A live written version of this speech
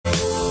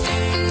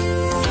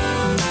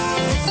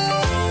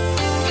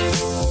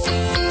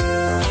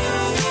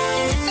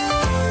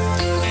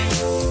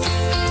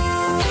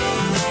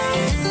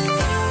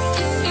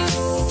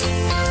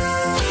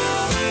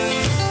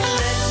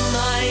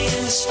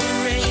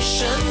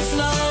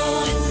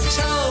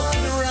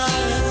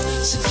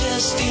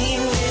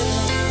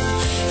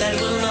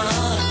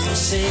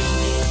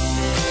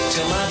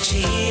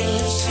heel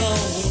is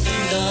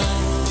holding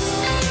on.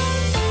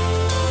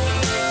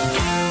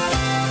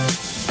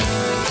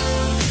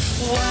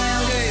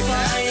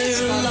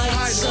 Wildfire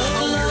lights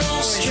up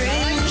low,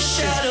 strange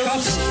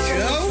shadows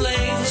of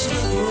flames.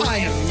 I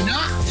am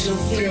not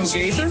Joe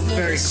Gaither,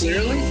 very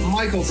clearly.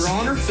 Michael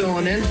Bronner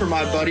filling in for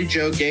my buddy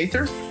Joe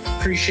Gaither.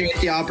 Appreciate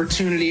the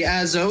opportunity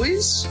as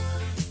always.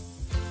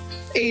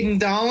 Aiden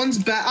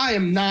Dollins, I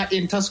am not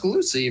in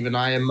Tuscaloosa even.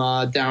 I am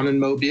down in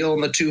Mobile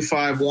in the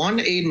 251.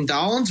 Aiden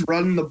Dollins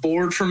running the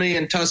board for me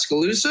in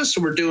Tuscaloosa,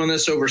 so we're doing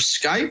this over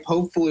Skype.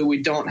 Hopefully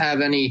we don't have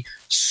any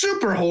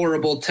super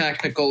horrible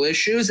technical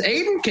issues.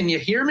 Aiden, can you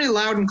hear me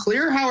loud and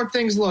clear? How are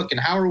things looking?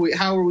 How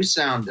are we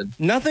sounding?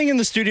 Nothing in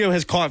the studio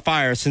has caught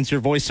fire since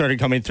your voice started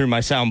coming through my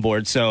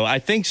soundboard, so I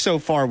think so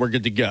far we're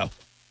good to go.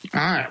 All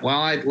right.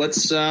 Well,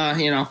 let's,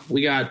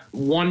 we got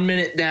 1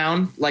 minute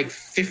down, like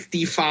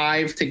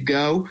 55 to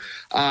go.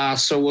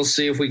 So we'll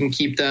see if we can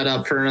keep that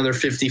up for another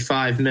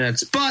 55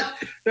 minutes. But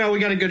we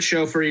got a good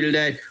show for you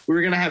today. We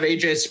were going to have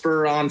AJ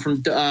Spur on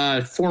from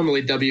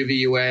formerly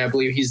WVUA. I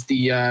believe he's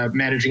the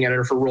managing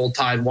editor for Roll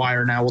Tide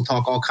Wire now. We'll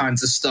talk all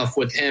kinds of stuff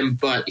with him,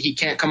 but he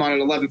can't come on at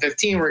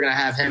 11:15. We're going to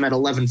have him at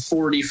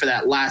 11:40 for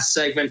that last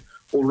segment.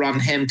 We'll run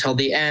him till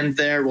the end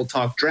there. We'll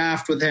talk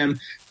draft with him.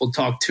 We'll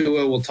talk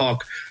Tua. We'll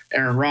talk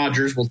Aaron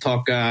Rodgers. We'll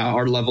talk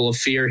our level of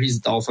fear. He's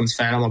a Dolphins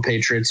fan. I'm a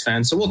Patriots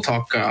fan. So we'll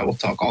talk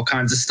all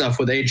kinds of stuff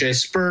with AJ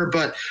Spur.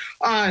 But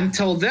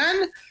until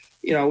then,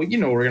 we're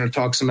going to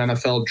talk some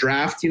NFL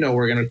draft.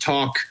 We're going to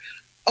talk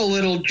a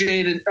little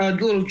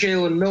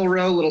Jalen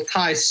Milroe, a little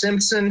Ty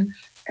Simpson.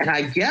 And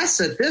I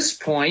guess at this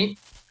point,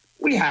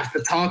 we have to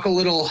talk a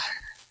little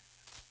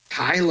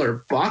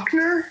Tyler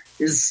Buchner.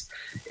 Is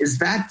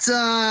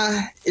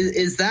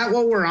that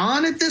what we're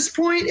on at this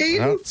point, Aiden?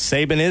 Well,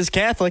 Saban is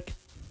Catholic.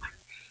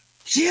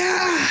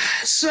 Yeah.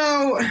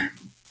 So,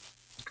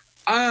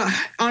 on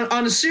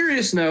a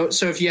serious note,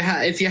 so if you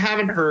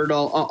haven't heard,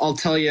 I'll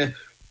tell you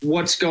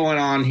what's going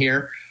on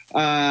here.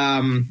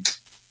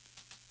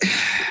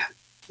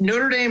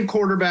 Notre Dame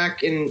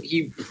quarterback, and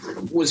he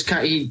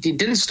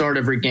didn't start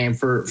every game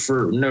for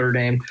Notre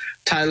Dame.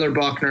 Tyler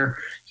Buchner.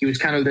 He was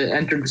kind of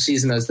entered the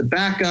season as the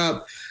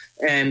backup,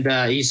 and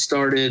he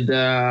started.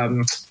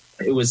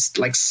 It was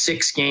like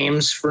 6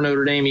 games for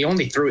Notre Dame. He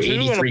only threw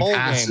 83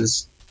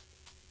 passes.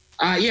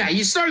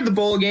 He started the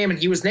bowl game, and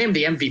he was named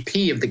the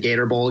MVP of the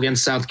Gator Bowl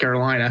against South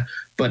Carolina.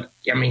 But,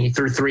 he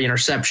threw 3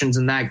 interceptions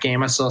in that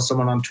game. I saw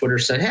someone on Twitter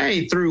said,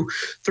 hey, he threw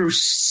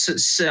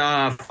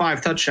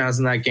 5 touchdowns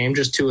in that game.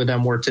 Just 2 of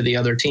them were to the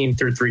other team,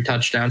 threw 3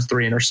 touchdowns,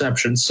 3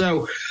 interceptions.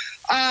 So,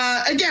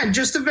 again,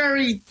 just a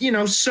very,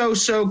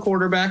 so-so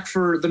quarterback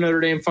for the Notre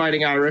Dame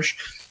Fighting Irish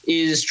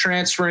is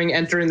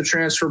entering the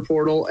transfer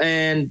portal,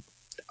 and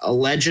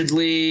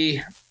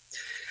allegedly –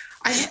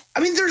 I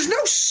mean, there's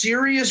no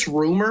serious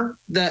rumor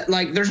that,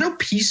 there's no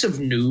piece of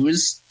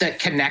news that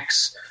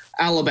connects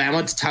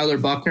Alabama to Tyler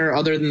Buchner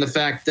other than the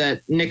fact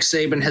that Nick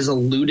Saban has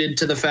alluded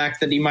to the fact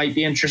that he might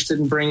be interested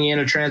in bringing in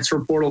a transfer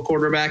portal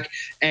quarterback,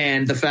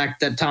 and the fact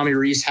that Tommy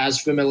Rees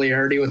has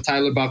familiarity with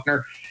Tyler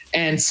Buchner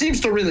and seems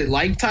to really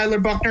like Tyler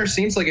Buchner,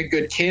 seems like a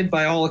good kid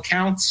by all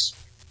accounts.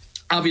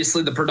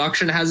 Obviously, the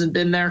production hasn't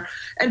been there,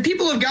 and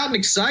people have gotten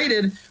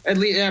excited. At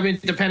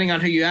least, depending on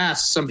who you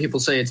ask, some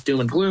people say it's doom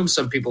and gloom.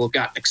 Some people have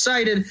gotten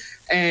excited,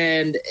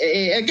 and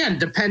again,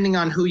 depending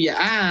on who you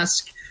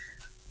ask,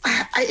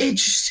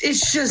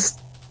 it's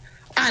just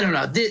I don't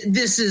know.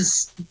 This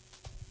is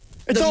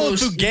it's all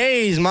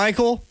fugazi,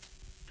 Michael.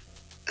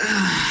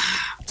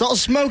 It's all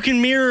smoke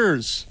and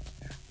mirrors.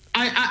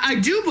 I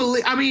do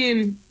believe. I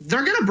mean,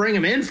 they're going to bring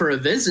him in for a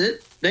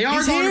visit. They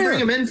are going to bring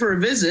him in for a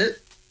visit.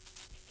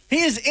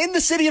 He is in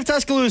the city of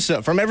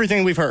Tuscaloosa, from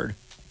everything we've heard.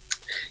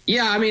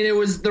 Yeah, it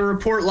was the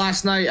report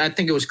last night. I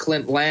think it was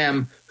Clint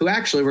Lamb, who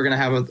actually we're going to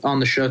have on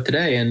the show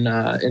today in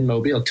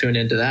Mobile. Tune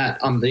into that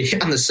on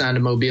the Sound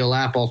of Mobile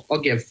app.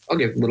 I'll give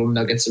little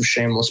nuggets of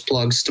shameless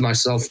plugs to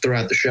myself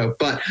throughout the show.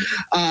 But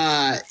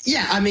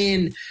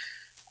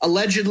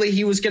allegedly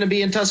he was going to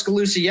be in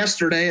Tuscaloosa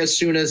yesterday as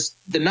soon as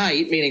the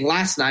night, meaning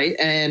last night,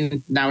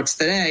 and now it's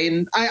today.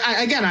 And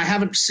I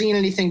haven't seen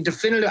anything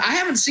definitive. I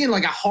haven't seen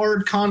a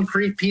hard,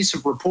 concrete piece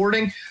of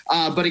reporting.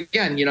 But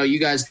again, you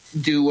guys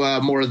do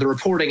more of the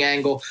reporting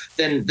angle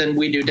than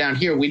we do down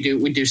here. We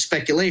do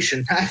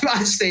speculation at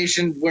my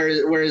station,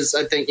 whereas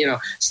I think,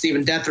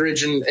 Stephen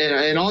Deathridge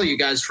and all you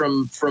guys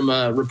from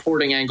a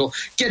reporting angle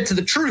get to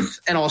the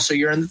truth. And also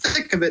you're in the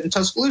thick of it in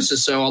Tuscaloosa,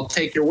 so I'll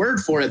take your word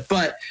for it.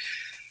 But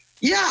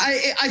yeah,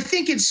 I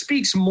think it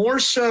speaks more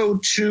so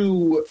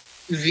to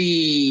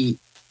the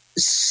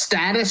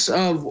status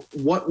of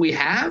what we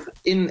have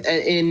in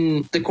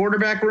the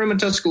quarterback room in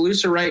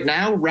Tuscaloosa right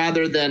now,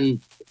 rather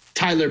than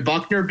Tyler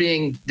Buchner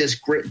being this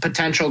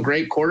potential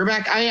great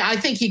quarterback. I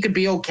think he could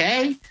be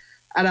okay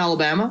at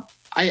Alabama.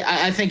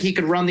 I think he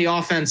could run the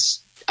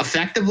offense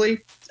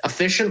effectively,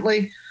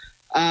 efficiently,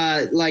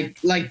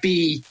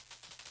 be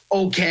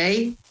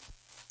okay,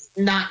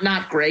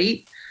 not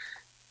great,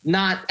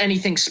 not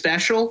anything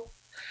special.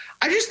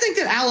 I just think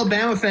that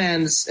Alabama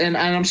fans, and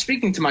I'm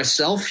speaking to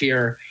myself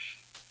here,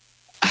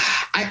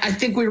 I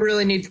think we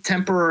really need to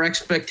temper our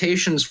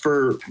expectations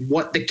for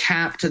what the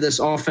cap to this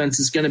offense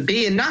is going to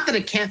be. And not that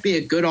it can't be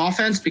a good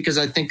offense, because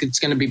I think it's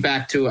going to be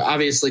back to,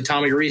 obviously,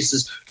 Tommy Rees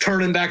is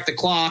turning back the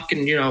clock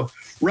and,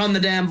 run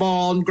the damn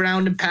ball and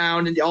ground and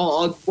pound and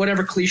all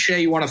whatever cliche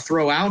you want to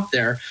throw out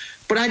there.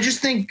 But I just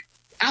think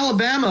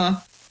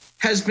Alabama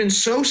has been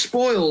so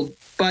spoiled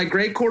by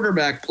great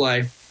quarterback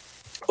play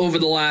over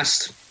the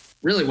last,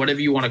 really, whatever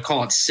you want to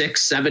call it,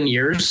 6-7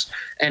 years,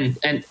 and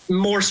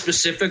more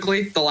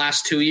specifically the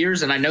last 2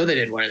 years. And I know they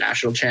didn't win a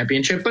national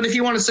championship, but if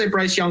you want to say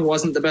Bryce Young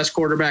wasn't the best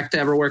quarterback to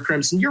ever wear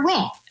crimson, you're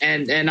wrong.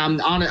 And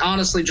I'm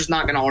honestly just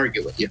not going to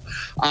argue with you,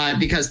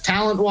 because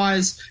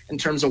talent-wise, in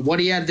terms of what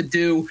he had to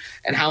do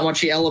and how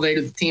much he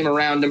elevated the team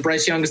around him,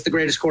 Bryce Young is the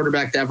greatest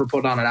quarterback to ever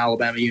put on an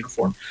Alabama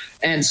uniform.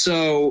 And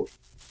so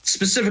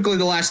specifically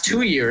the last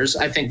 2 years,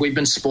 I think we've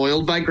been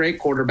spoiled by great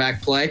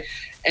quarterback play.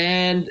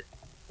 And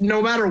no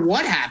matter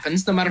what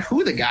happens, no matter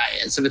who the guy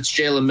is, if it's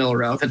Jalen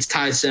Milroe, if it's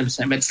Ty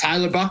Simpson, if it's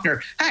Tyler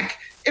Buckner, heck,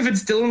 if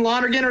it's Dylan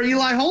Lonergan or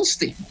Eli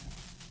Holstein,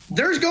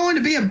 there's going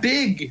to be a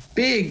big,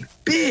 big,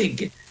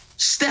 big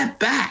step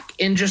back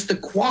in just the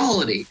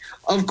quality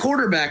of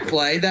quarterback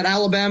play that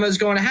Alabama is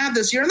going to have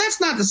this year. And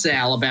that's not to say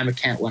Alabama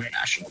can't win a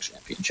national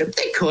championship.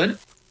 They could.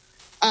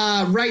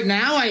 Right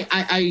now,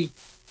 I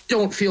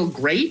don't feel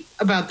great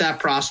about that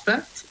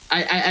prospect.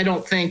 I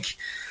don't think...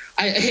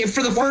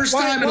 for the first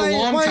time in a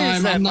long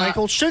time, I'm not.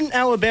 Michael, shouldn't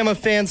Alabama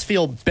fans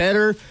feel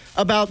better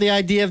about the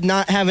idea of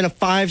not having a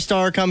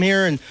 5-star come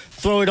here and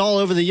throw it all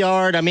over the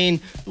yard? I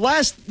mean,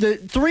 the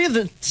 3 of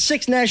the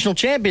 6 national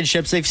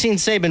championships they've seen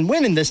Saban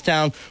win in this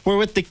town were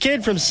with the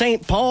kid from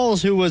St.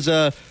 Paul's who was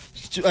a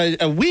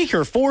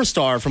weaker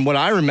 4-star from what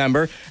I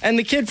remember, and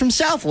the kid from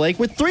Southlake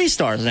with 3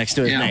 stars next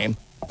to his name.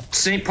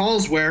 St.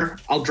 Paul's, where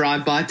I'll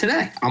drive by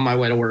today on my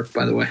way to work,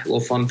 by the way. A little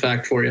fun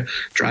fact for you.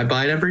 Drive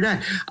by it every day.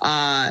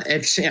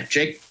 It's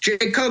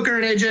Jake Coker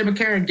and AJ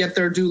McCarron get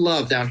their due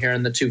love down here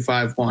in the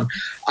 251.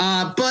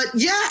 But,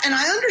 yeah, and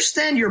I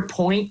understand your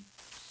point,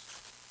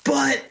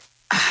 but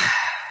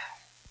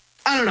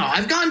I don't know.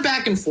 I've gone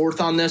back and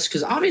forth on this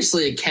because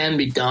obviously it can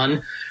be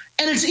done.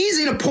 And it's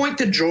easy to point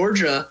to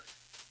Georgia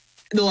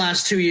the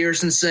last 2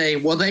 years and say,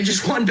 well, they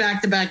just won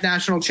back-to-back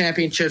national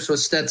championships with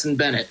Stetson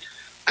Bennett.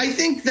 I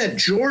think that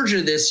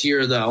Georgia this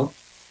year, though,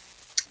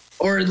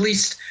 or at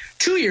least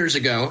 2 years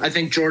ago, I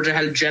think Georgia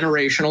had a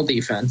generational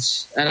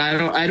defense. And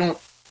I don't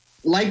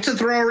like to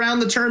throw around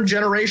the term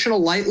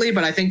generational lightly,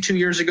 but I think 2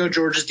 years ago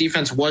Georgia's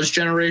defense was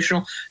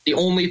generational. The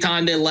only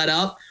time they let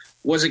up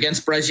was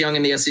against Bryce Young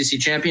in the SEC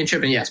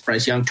championship. And yes,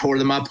 Bryce Young tore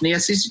them up in the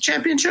SEC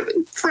championship.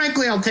 And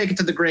frankly, I'll take it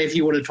to the grave.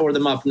 He would have tore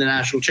them up in the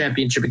national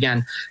championship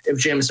again if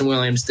Jameson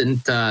Williams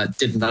didn't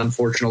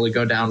unfortunately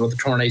go down with a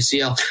torn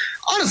ACL.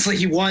 Honestly,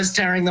 he was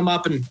tearing them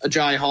up, and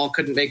Agiye Hall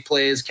couldn't make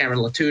plays. Cameron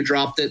Latou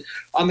dropped it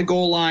on the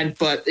goal line,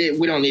 but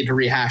we don't need to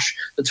rehash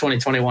the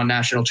 2021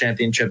 national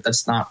championship.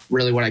 That's not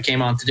really what I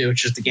came on to do.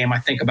 It's just a game I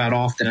think about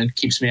often and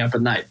keeps me up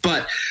at night.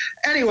 But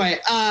anyway,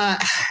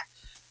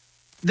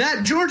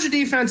 that Georgia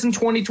defense in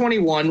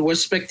 2021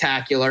 was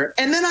spectacular.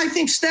 And then I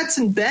think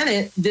Stetson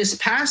Bennett this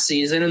past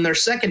season in their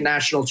second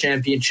national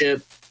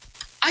championship,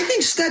 I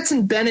think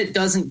Stetson Bennett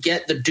doesn't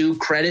get the due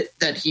credit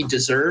that he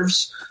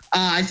deserves.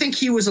 I think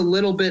he was a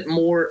little bit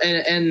more,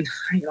 and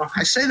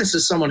I say this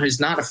as someone who's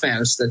not a fan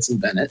of Stetson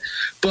Bennett,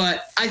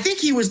 but I think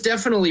he was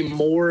definitely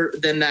more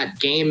than that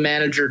game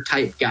manager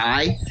type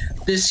guy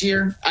this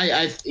year.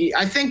 I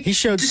think he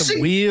showed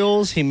some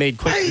wheels. He made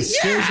quick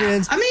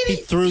decisions. Yeah. I mean, he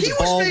threw the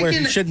ball where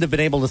he shouldn't have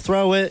been able to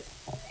throw it.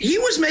 He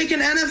was making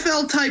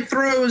NFL type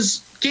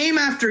throws game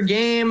after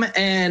game,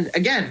 and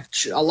again,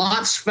 a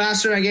lot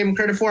faster than I gave him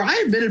credit for.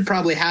 I admitted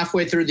probably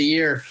halfway through the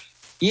year,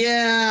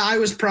 yeah, I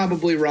was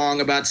probably wrong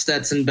about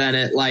Stetson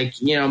Bennett.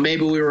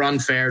 Maybe we were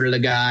unfair to the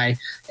guy,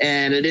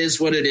 and it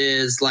is what it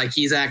is.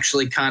 He's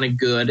actually kind of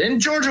good.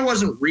 And Georgia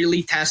wasn't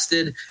really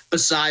tested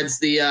besides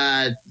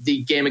the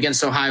game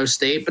against Ohio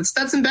State, but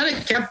Stetson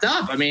Bennett kept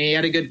up. I mean, he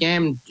had a good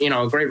game.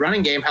 A great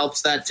running game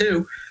helps that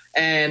too.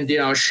 And,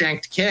 a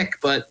shanked kick,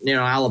 but,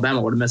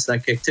 Alabama would have missed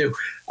that kick too.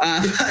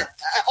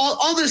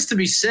 All this to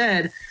be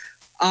said,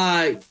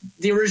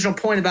 the original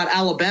point about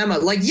Alabama,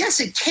 yes,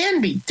 it can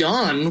be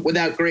done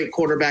without great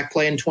quarterback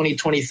play in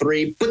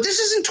 2023, but this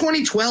isn't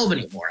 2012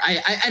 anymore.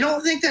 I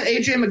don't think that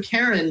A.J.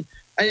 McCarron,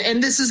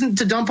 and this isn't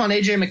to dump on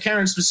A.J.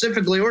 McCarron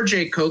specifically or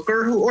Jay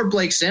Coker or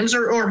Blake Sims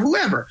or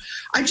whoever.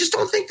 I just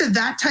don't think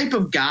that type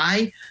of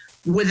guy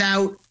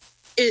without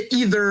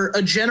either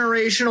a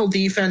generational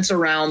defense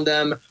around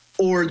them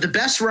or the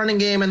best running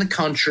game in the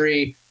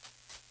country,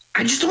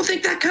 I just don't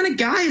think that kind of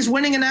guy is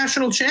winning a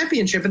national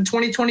championship in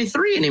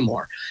 2023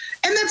 anymore.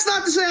 And that's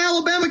not to say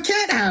Alabama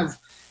can't have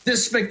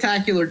this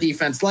spectacular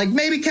defense.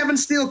 Maybe Kevin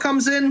Steele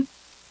comes in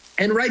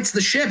and rights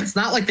the ship. It's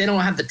not like they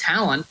don't have the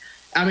talent.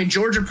 I mean,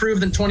 Georgia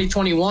proved in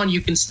 2021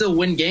 you can still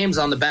win games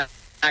on the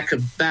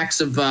backs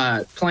of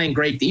playing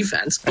great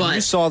defense. But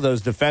you saw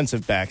those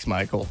defensive backs,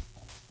 Michael.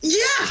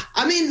 Yeah,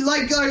 I mean,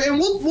 and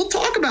we'll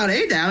talk about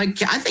A-Down.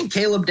 I think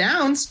Caleb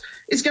Downs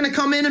is going to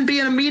come in and be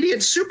an immediate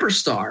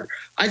superstar.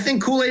 I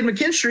think Kool-Aid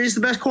McKinstry is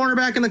the best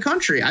cornerback in the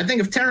country. I think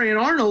if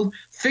Terrion Arnold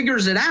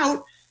figures it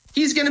out,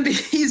 he's going to be,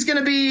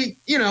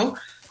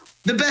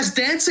 the best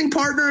dancing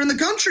partner in the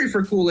country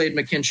for Kool-Aid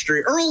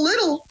McKinstry. Earl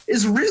Little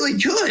is really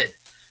good.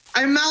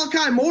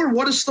 Malachi Moore,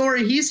 what a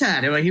story he's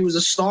had. He was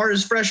a star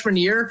his freshman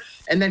year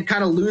and then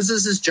kind of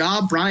loses his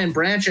job. Brian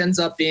Branch ends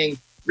up being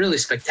really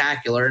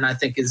spectacular, and I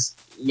think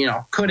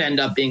could end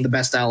up being the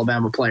best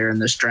Alabama player in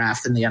this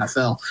draft in the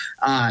NFL,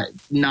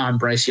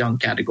 non-Bryce Young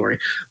category.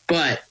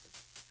 But,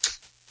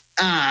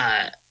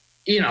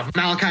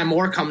 Malachi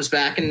Moore comes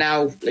back, and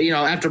now,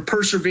 after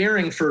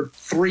persevering for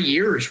 3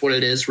 years, what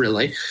it is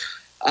really,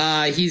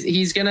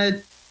 he's going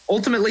to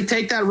ultimately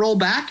take that role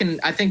back and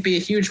I think be a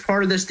huge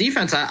part of this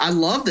defense. I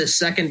love this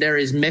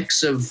secondary's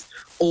mix of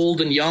old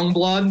and young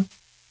blood,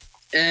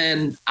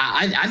 and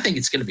I think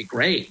it's going to be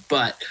great.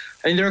 But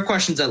there are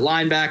questions at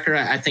linebacker.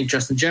 I think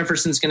Justin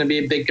Jefferson's going to be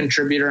a big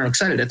contributor. I'm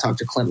excited to talk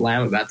to Clint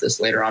Lamb about this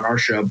later on our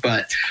show,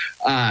 but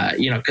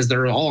because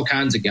there are all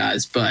kinds of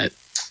guys. But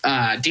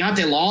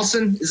Deontay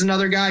Lawson is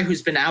another guy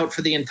who's been out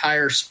for the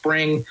entire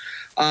spring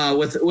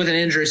with an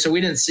injury, so we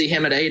didn't see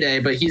him at A-Day,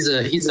 but he's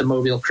a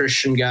Mobile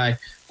Christian guy.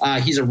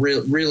 He's a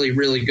really,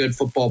 really good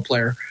football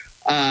player.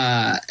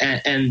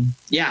 I'm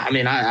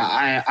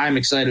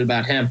excited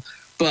about him.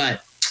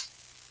 But,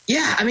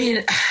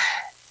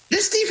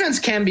 this defense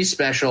can be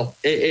special.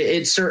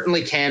 It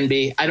certainly can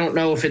be. I don't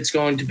know if it's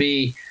going to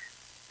be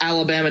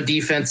Alabama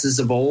defenses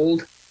of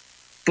old.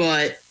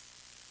 But,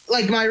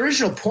 my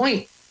original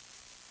point,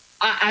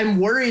 I'm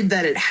worried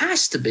that it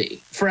has to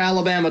be for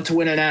Alabama to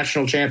win a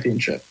national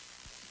championship.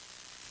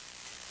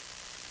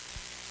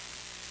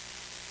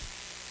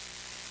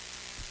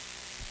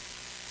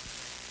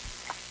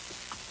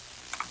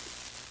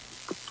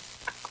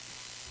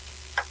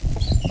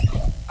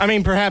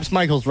 Perhaps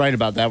Michael's right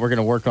about that. We're going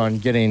to work on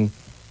getting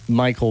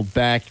Michael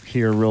back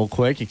here real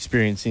quick,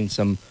 experiencing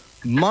some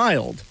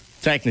mild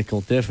technical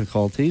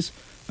difficulties.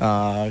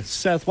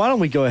 Seth, why don't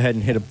we go ahead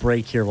and hit a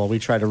break here while we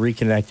try to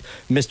reconnect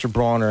Mr.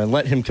 Bronner and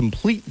let him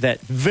complete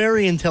that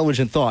very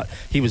intelligent thought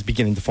he was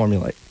beginning to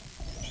formulate.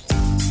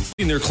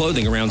 Their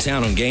clothing around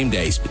town on game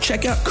days, but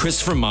check out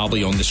Christopher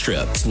Mobley on the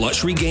Strip. It's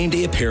luxury game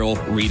day apparel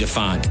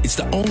redefined. It's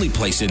the only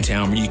place in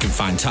town where you can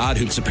find Todd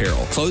Hoops apparel,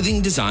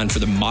 clothing designed for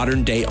the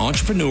modern day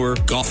entrepreneur,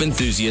 golf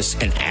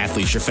enthusiast, and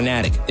athleisure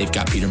fanatic. They've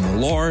got Peter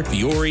Millar,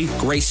 Fiore,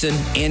 Grayson,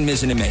 and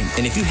Mizzen & Main.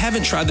 And if you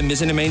haven't tried the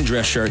Mizzen & Main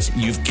dress shirts,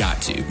 you've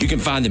got to. You can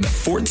find them at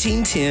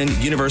 1410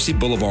 University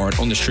Boulevard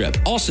on the Strip.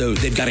 Also,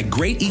 they've got a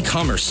great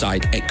e-commerce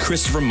site at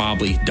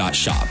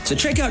ChristopherMobley.shop. So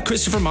check out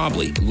Christopher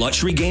Mobley,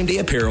 luxury game day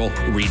apparel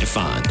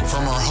redefined.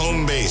 From our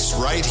home base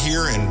right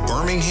here in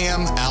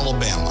Birmingham,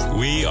 Alabama.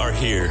 We are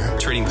here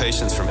treating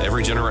patients from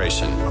every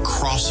generation,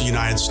 across the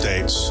United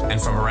States,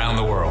 and from around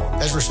the world.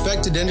 As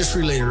respected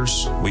industry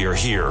leaders, we are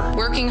here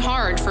working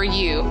hard for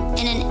you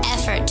in an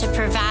effort to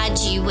provide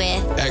you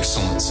with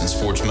excellence in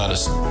sports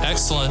medicine,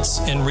 excellence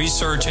in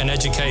research and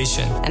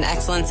education, and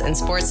excellence in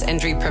sports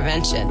injury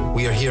prevention.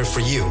 We are here for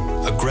you,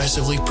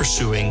 aggressively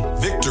pursuing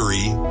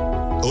victory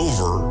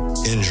over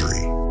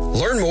injury.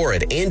 Learn more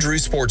at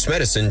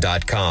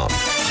andrewsportsmedicine.com.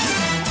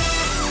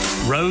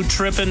 Road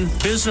tripping,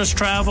 business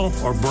travel,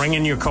 or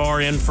bringing your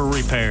car in for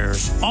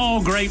repairs.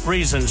 All great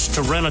reasons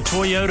to rent a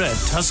Toyota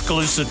at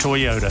Tuscaloosa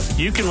Toyota.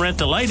 You can rent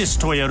the latest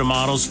Toyota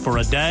models for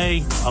a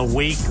day, a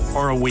week,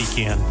 or a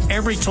weekend.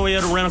 Every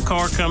Toyota rental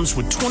car comes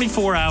with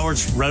 24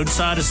 hours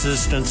roadside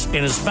assistance and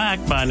is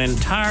backed by an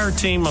entire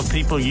team of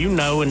people you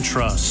know and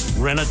trust.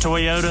 Rent a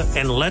Toyota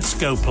and let's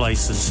go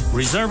places.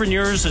 Reserving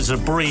yours is a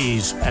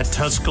breeze at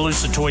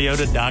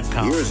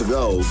TuscaloosaToyota.com. Years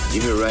ago,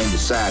 Jimmy Rain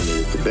decided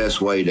that the best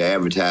way to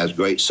advertise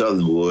great Southernwood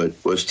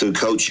was through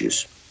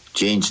coaches.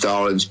 Gene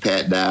Stallings,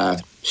 Pat Dye,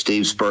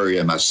 Steve Spurrier,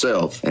 and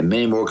myself, and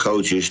many more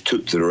coaches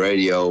took to the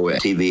radio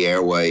and TV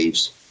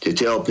airwaves to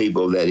tell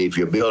people that if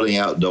you're building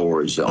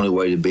outdoors, the only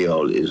way to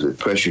build is with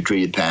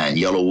pressure-treated pine,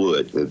 yellow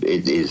wood.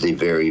 It is the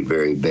very,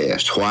 very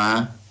best.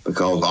 Why?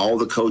 Because all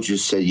the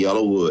coaches said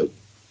yellow wood,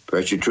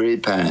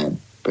 pressure-treated pine,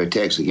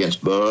 protects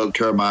against bug,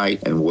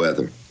 termite, and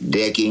weather.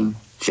 Decking,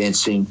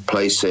 fencing,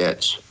 play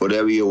sets,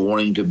 whatever you're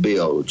wanting to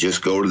build,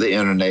 just go to the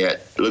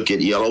internet, look at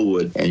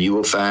Yellowwood, and you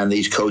will find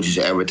these coaches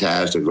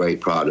advertised a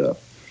great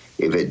product.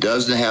 If it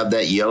doesn't have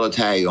that yellow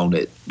tag on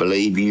it,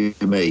 believe you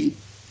me,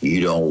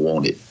 you don't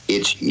want it.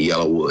 It's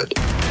Yellowwood.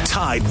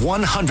 Tide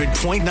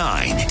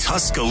 100.9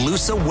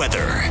 Tuscaloosa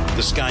weather.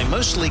 The sky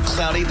mostly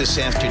cloudy this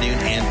afternoon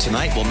and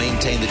tonight will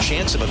maintain the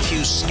chance of a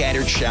few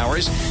scattered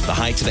showers. The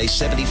high today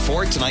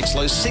 74, tonight's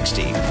low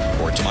 60.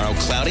 For tomorrow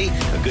cloudy,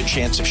 a good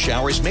chance of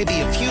showers, maybe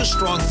a few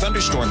strong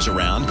thunderstorms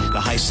around. The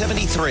high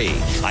 73.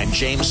 I'm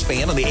James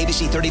Spann on the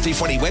ABC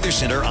 3340 Weather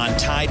Center on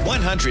Tide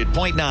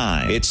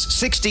 100.9. It's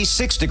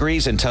 66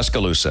 degrees in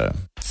Tuscaloosa.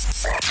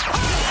 Stay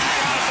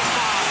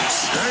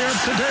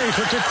up to date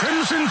with the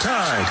Crimson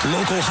Tide.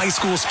 Local high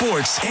school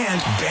sports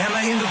and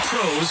Bama in the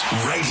pros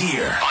right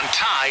here on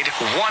Tide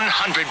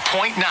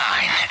 100.9.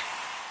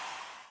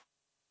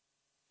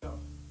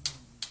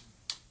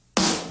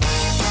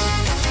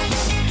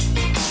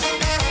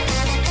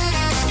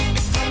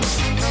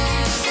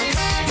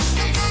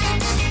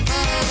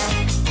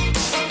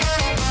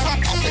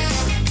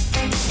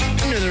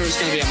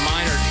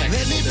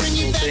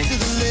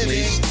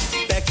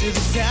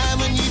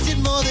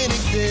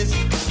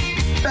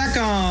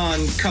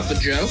 on Cup of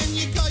Joe.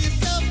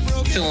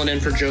 Filling in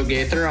for Joe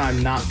Gaither.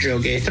 I'm not Joe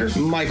Gaither.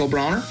 Michael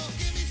Bronner.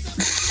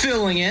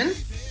 Filling in.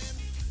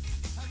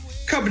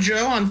 Cup of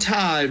Joe on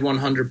Tide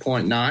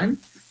 100.9.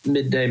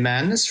 Midday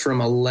Madness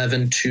from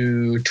 11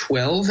 to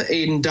 12.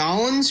 Aiden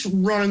Dollins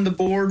running the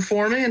board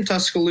for me in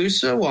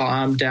Tuscaloosa while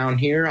I'm down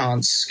here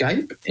on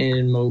Skype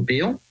in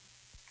Mobile.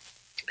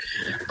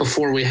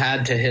 Before we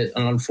had to hit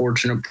an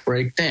unfortunate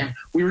break. Damn,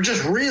 we were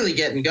just really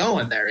getting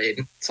going there,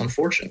 Aiden. It's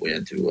unfortunate we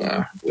had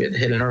to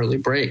hit an early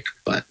break,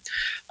 but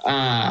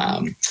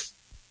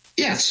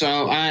yeah.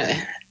 So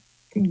I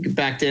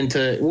backed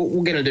into.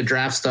 We'll get into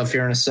draft stuff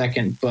here in a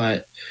second,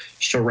 but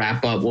just to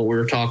wrap up what we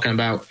were talking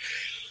about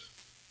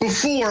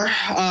before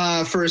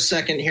for a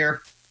second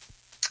here.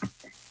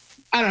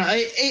 I don't know,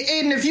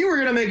 Aiden. If you were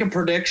going to make a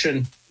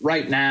prediction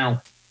right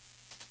now,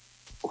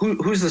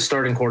 who's the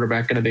starting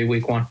quarterback going to be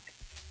week 1?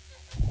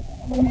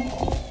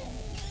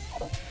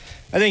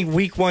 I think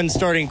week 1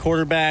 starting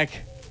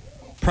quarterback,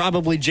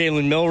 probably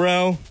Jalen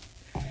Milroe.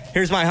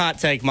 Here's my hot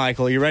take,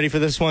 Michael. You ready for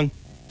this one?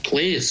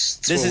 Please.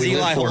 This is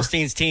Eli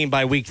Holstein's team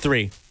by week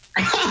 3.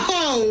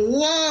 Oh,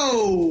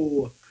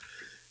 whoa.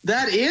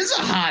 That is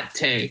a hot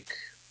take.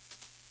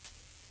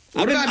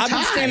 I've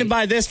been standing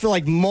by this for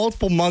like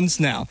multiple months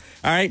now.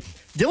 All right.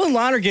 Dylan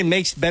Lonergan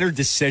makes better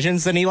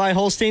decisions than Eli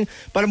Holstein,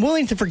 but I'm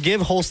willing to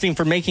forgive Holstein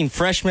for making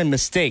freshman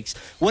mistakes.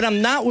 What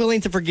I'm not willing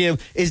to forgive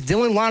is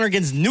Dylan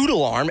Lonergan's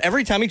noodle arm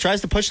every time he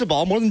tries to push the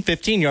ball more than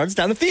 15 yards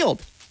down the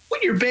field.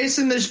 What, you're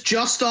basing this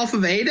just off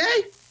of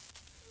A-Day?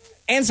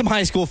 And some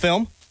high school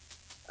film.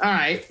 All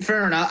right,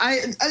 fair enough.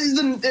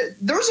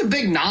 There was a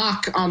big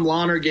knock on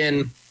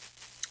Lonergan.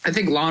 I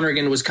think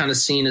Lonergan was kind of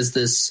seen as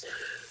this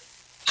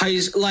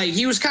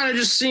he was kind of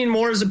just seen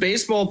more as a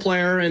baseball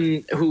player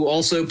and who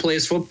also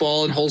plays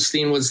football. And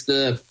Holstein was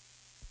the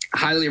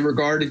highly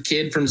regarded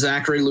kid from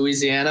Zachary,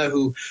 Louisiana,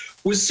 who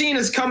was seen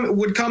as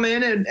would come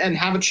in and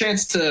have a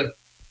chance to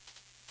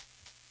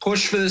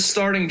push for this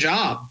starting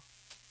job.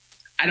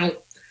 I don't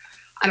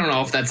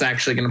know if that's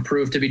actually going to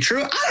prove to be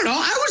true. I don't know.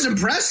 I was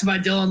impressed by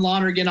Dylan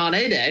Lonergan on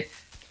A-Day.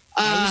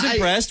 I was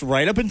impressed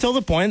right up until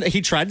the point that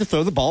he tried to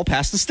throw the ball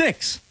past the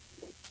sticks.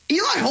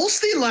 Eli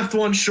Holstein left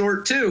one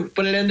short too,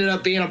 but it ended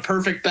up being a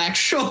perfect back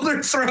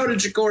shoulder throw to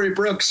Ja'Cory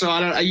Brooks.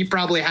 So he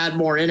probably had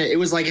more in it. It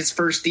was like his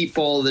first deep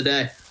ball of the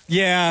day.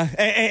 Yeah,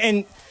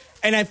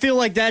 and I feel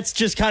like that's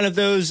just kind of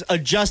those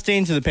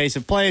adjusting to the pace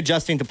of play,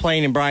 adjusting to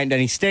playing in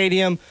Bryant-Denny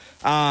Stadium.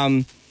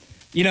 It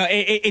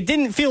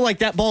didn't feel like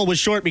that ball was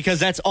short because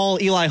that's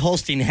all Eli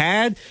Holstein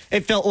had.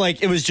 It felt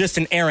like it was just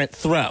an errant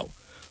throw.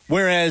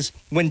 Whereas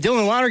when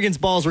Dylan Lonergan's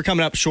balls were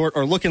coming up short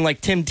or looking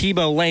like Tim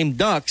Tebow lame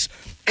ducks,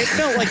 it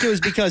felt like it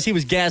was because he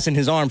was gassing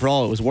his arm for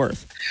all it was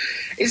worth.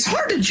 It's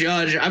hard to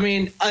judge. I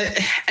mean,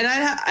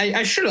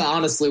 I should have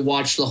honestly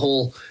watched the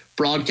whole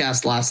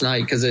broadcast last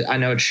night because I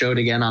know it showed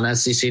again on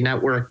SEC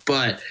Network.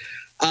 But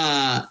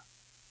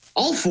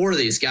all 4 of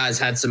these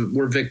guys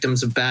were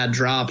victims of bad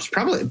drops.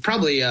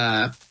 Probably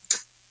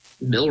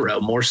Milroe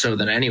more so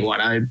than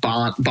anyone.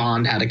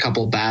 Bond had a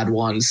couple bad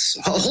ones.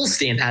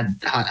 Holstein had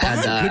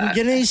couldn't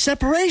get any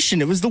separation.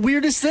 It was the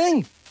weirdest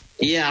thing.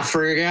 Yeah,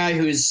 for a guy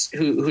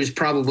who's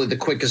probably the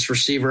quickest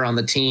receiver on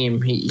the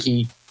team,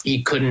 he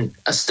couldn't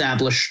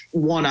establish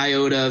one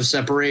iota of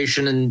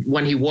separation. And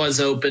when he was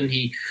open,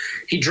 he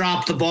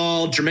dropped the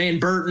ball.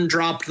 Jermaine Burton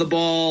dropped the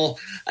ball.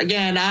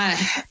 Again,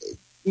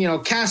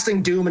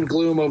 casting doom and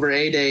gloom over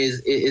A-Day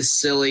is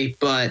silly,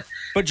 but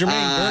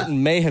Jermaine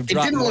Burton may have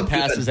dropped more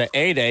passes at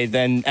A-Day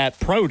than at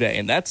Pro Day,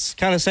 and that's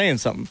kind of saying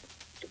something.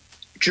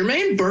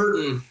 Jermaine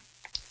Burton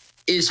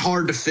is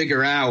hard to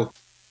figure out.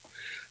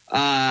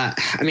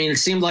 It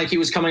seemed like he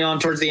was coming on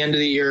towards the end of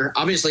the year.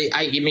 Obviously,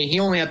 he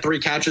only had 3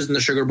 catches in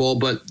the Sugar Bowl,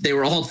 but they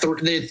were all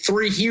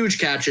 3 huge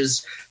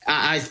catches.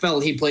 I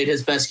felt he played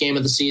his best game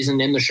of the season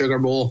in the Sugar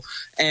Bowl,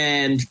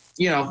 and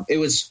it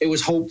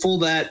was hopeful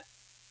that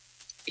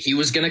he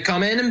was going to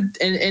come in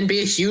and be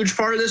a huge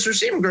part of this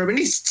receiving group, and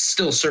he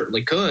still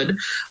certainly could.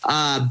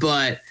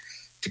 But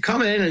to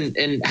come in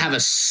and have a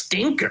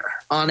stinker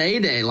on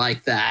A-Day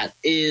like that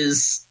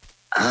is,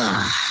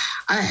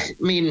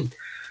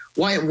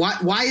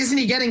 why isn't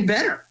he getting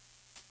better?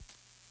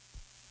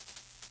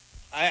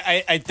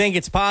 I think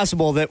it's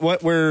possible that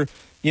what we're,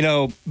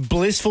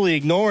 blissfully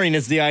ignoring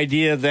is the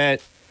idea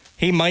that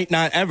he might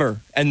not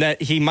ever, and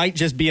that he might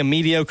just be a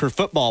mediocre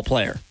football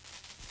player.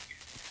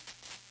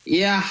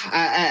 Yeah,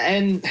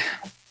 and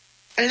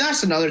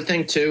that's another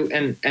thing too,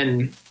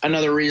 and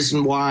another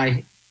reason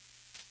why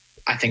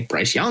I think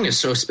Bryce Young is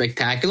so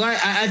spectacular.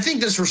 I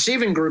think this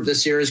receiving group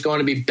this year is going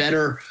to be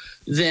better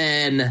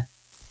than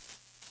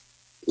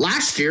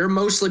last year,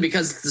 mostly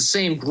because it's the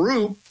same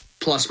group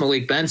plus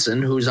Malik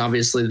Benson, who's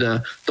obviously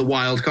the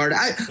wild card.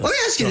 Let me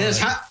ask you this: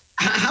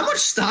 how much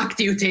stock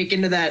do you take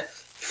into that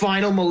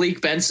final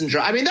Malik Benson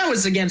drop? I mean, that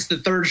was against the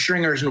third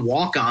stringers and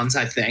walk-ons,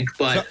 I think,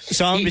 but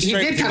so he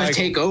did kind of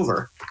take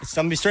over. I'm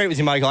gonna be straight with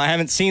you, Michael. I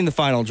haven't seen the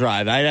final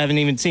drive. I haven't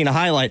even seen a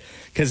highlight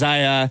because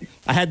I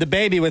had the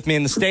baby with me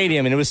in the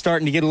stadium, and it was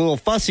starting to get a little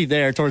fussy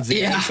there towards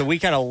the end. So we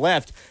kind of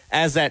left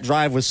as that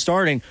drive was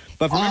starting.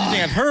 But from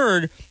everything I've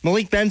heard,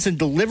 Malik Benson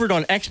delivered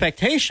on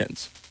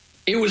expectations.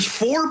 It was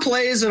 4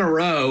 plays in a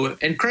row,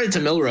 and credit to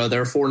Milroe,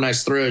 there were 4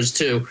 nice throws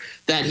too,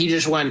 that he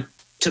just went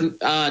to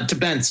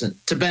Benson,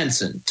 to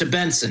Benson, to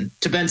Benson,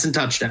 to Benson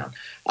touchdown.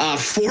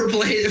 4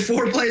 plays in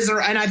a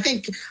row. And I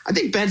think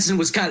Benson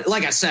was kind of,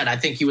 like I said, I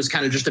think he was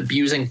kind of just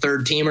abusing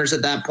third teamers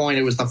at that point.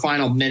 It was the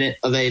final minute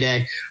of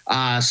A-Day.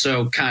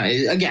 So kind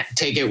of, again,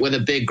 take it with a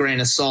big grain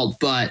of salt,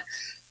 but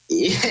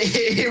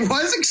it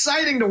was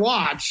exciting to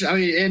watch. I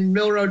mean, and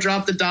Milroe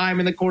dropped the dime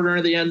in the corner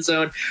of the end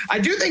zone. I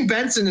do think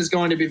Benson is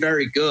going to be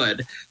very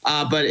good,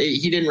 but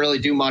he didn't really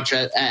do much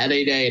at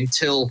A-Day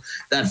until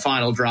that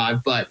final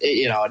drive. But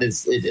it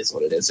is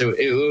what it is.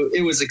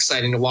 It was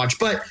exciting to watch.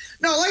 But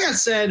no, like I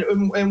said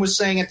and was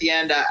saying at the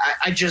end,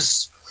 I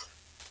just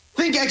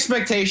think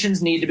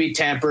expectations need to be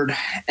tempered,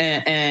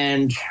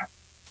 and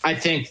I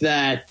think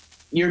that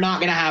you're not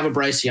going to have a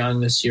Bryce Young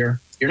this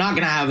year. You're not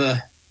going to have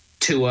a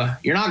Tua.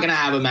 You're not going to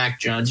have a Mac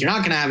Jones. You're not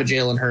going to have a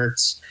Jalen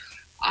Hurts.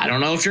 I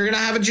don't know if you're going to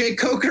have a Jay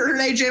Coker or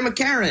an A.J.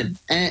 McCarron.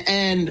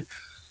 And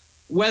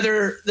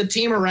whether the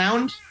team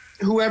around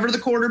whoever the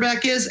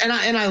quarterback is, and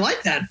I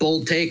like that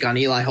bold take on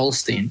Eli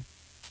Holstein.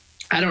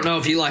 I don't know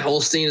if Eli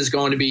Holstein is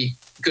going to be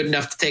good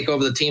enough to take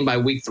over the team by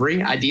week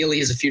 3. Ideally,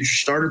 he's a future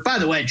starter. By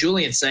the way,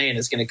 Julian Sayin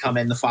is going to come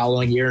in the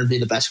following year and be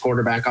the best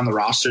quarterback on the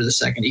roster the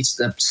second he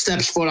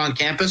steps foot on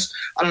campus.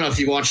 I don't know if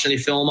you watched any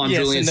film on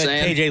Julian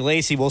Sayin. KJ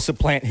Lacey will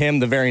supplant him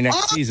the very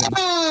next season.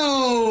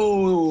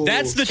 Oh!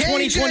 That's the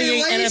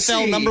 2028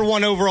 NFL number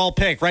 1 overall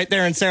pick right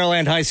there in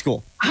Saraland High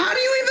School. How do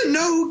you even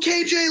know who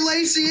KJ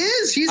Lacey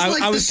is? He's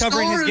I was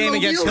covering his game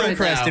against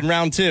Hillcrest in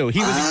round 2. He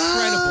was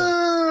incredible.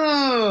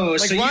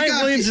 So Ryan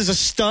Williams is a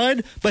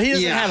stud, but he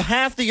doesn't have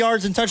half the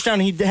yards and touchdown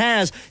he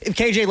has if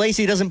KJ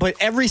Lacey doesn't put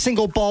every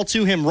single ball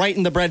to him right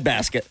in the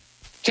breadbasket.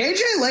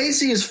 KJ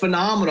Lacey is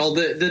phenomenal.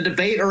 The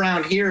debate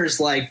around here is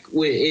like,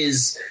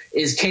 is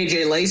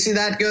KJ Lacey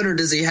that good, or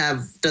does he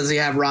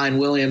have Ryan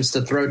Williams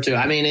to throw to?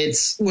 I mean,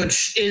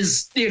 which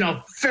is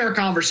fair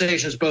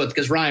conversations both,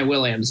 because Ryan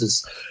Williams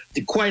is,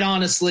 quite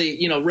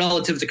honestly,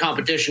 relative to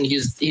competition,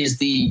 he's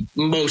the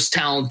most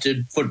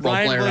talented football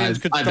player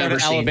I've ever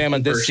seen. Alabama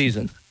this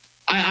season.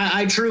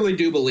 I truly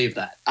do believe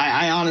that.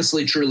 I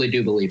honestly, truly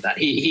do believe that.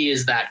 He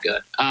is that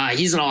good.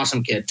 He's an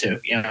awesome kid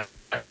too.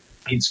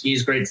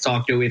 He's great to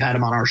talk to. We've had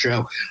him on our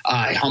show.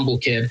 Humble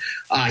kid.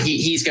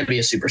 He's going to be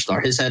a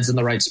superstar. His head's in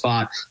the right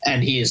spot,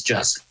 and he is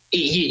just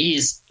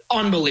he's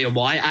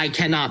unbelievable. I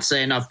cannot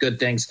say enough good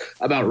things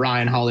about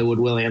Ryan Hollywood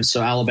Williams.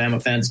 So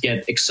Alabama fans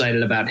get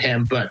excited about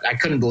him, but I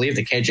couldn't believe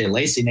the KJ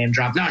Lacey name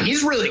drop. No,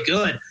 he's really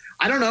good.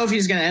 I don't know if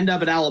he's going to end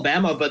up at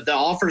Alabama, but the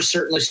offers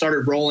certainly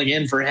started rolling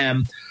in for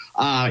him.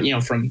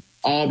 From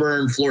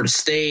Auburn, Florida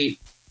State,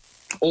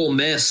 Ole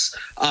Miss,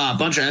 a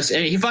bunch of us.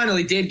 And he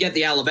finally did get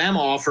the Alabama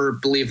offer, I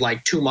believe,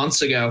 like 2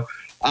 months ago.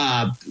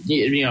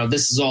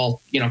 This is all,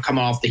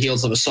 coming off the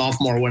heels of a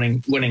sophomore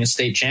winning a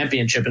state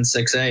championship in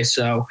 6A.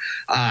 So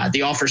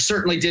the offer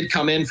certainly did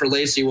come in for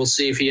Lacey. We'll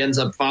see if he ends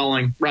up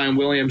following Ryan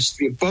Williams.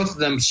 Both of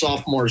them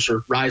sophomores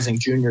or rising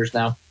juniors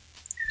now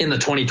in the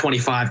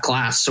 2025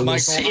 class. So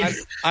Michael, we'll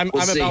see. I'm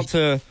about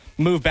to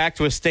move back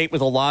to a state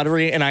with a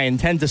lottery, and I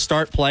intend to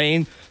start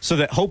playing so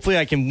that hopefully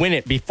I can win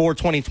it before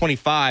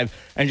 2025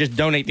 and just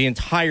donate the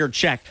entire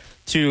check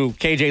to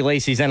KJ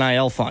Lacey's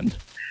NIL fund.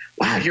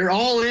 Wow, you're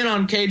all in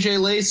on KJ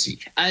Lacey.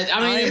 I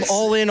mean, I'm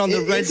all in on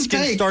the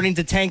Redskins starting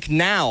to tank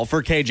now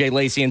for KJ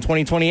Lacey in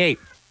 2028.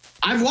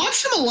 I've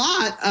watched him a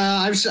lot.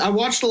 I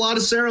watched a lot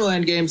of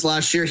Saraland games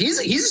last year. He's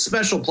a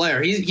special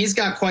player. He's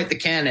got quite the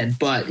cannon,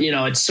 but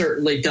it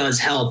certainly does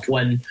help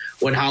when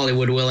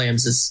Hollywood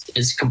Williams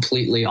is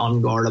completely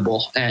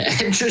unguardable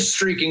and just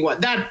streaking.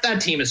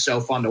 That team is so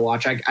fun to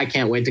watch. I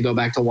can't wait to go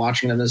back to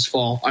watching them this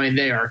fall. I mean,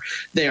 they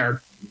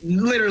are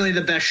literally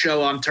the best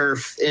show on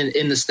turf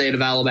in the state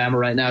of Alabama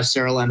right now.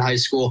 Saraland High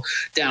School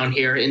down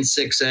here in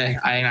 6A.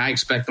 I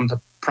expect them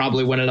to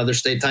probably win another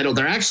state title.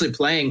 They're actually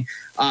playing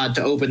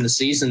to open the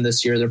season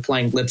this year. They're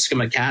playing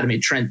Lipscomb Academy,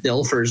 Trent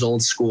Dilfer's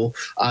old school.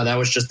 That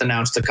was just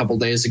announced a couple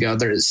days ago.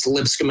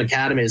 Lipscomb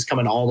Academy is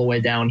coming all the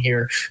way down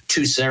here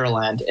to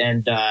Saraland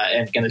and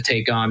going to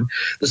take on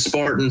the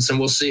Spartans. And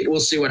we'll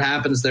see what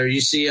happens there.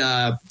 You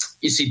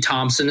see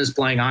Thompson is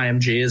playing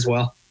IMG as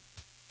well.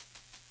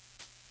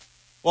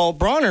 Well,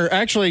 Bronner,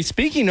 actually,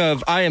 speaking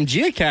of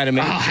IMG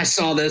Academy, I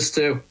saw this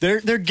too.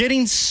 They're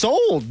getting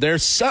sold.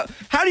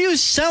 How do you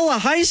sell a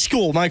high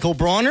school, Michael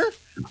Bronner?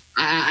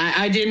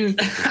 I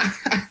didn't.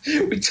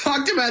 We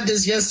talked about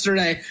this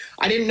yesterday.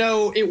 I didn't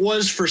know it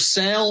was for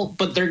sale,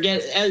 but they're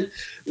getting.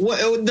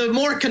 The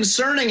more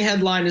concerning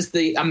headline is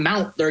the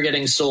amount they're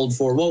getting sold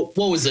for. What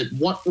was it?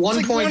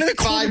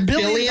 $1.5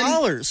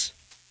 billion?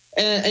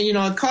 And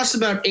it costs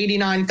about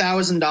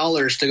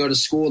 $89,000 to go to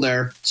school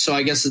there. So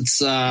I guess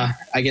it's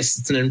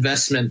an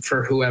investment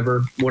for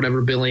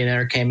whatever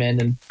billionaire came in,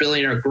 and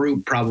billionaire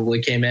group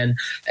probably came in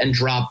and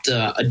dropped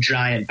a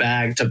giant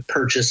bag to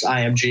purchase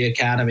IMG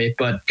Academy.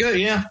 But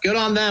good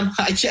on them.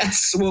 I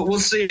guess we'll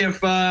see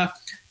if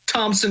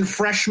Thompson,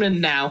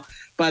 freshman now,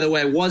 by the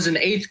way, was an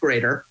 8th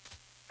grader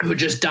who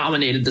just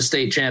dominated the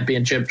state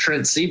championship,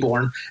 Trent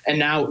Seaborn, and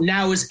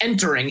now is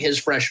entering his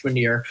freshman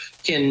year,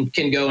 can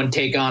go and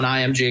take on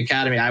IMG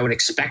Academy. I would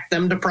expect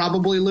them to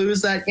probably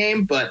lose that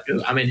game, but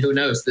I mean, who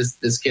knows?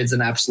 This kid's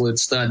an absolute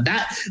stud.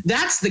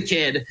 That's the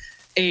kid,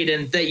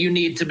 Aiden, that you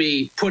need to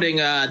be putting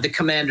the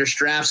Commanders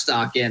draft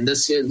stock in.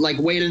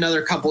 Wait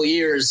another couple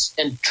years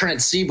and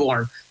Trent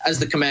Seaborn as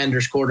the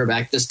Commanders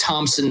quarterback, this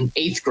Thompson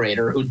 8th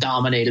grader who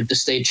dominated the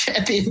state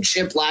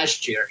championship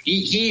last year.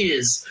 He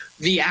is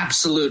the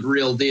absolute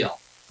real deal.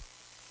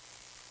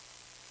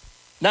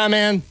 Nah,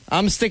 man,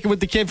 I'm sticking with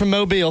the kid from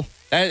Mobile.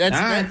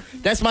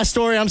 That's my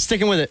story. I'm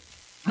sticking with it.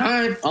 All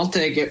right, I'll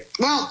take it.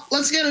 Well,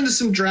 let's get into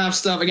some draft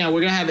stuff. Again,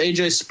 we're going to have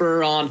AJ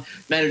Spur on,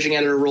 managing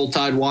editor, Roll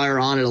Tide Wire,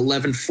 on at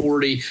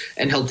 11:40,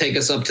 and he'll take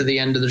us up to the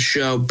end of the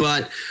show.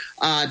 But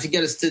to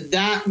get us to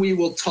that, we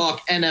will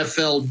talk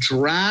NFL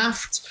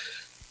draft.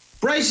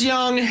 Bryce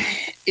Young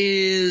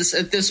is,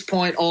 at this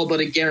point, all but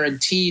a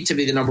guarantee to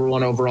be the number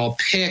 1 overall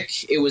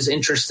pick. It was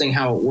interesting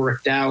how it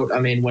worked out.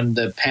 I mean, when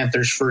the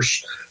Panthers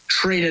first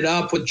traded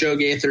up with Joe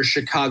Gaither's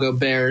Chicago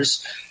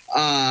Bears,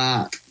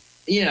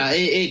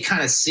 it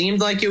kind of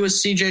seemed like it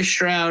was C.J.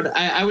 Stroud.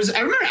 I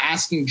remember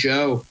asking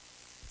Joe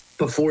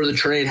before the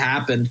trade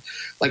happened,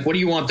 like, what do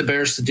you want the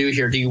Bears to do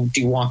here? Do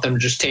you want them to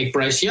just take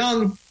Bryce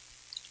Young?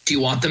 Do you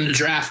want them to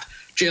draft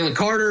Jalen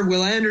Carter,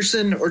 Will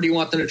Anderson, or do you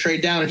want them to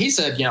trade down? And he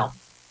said,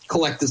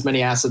 collect as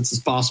many assets as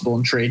possible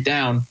and trade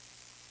down.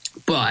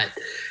 But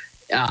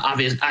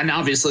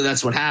obviously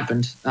that's what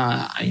happened.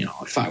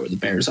 If I were the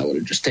Bears, I would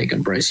have just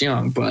taken Bryce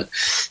Young. But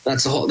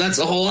that's a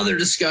whole other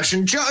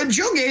discussion.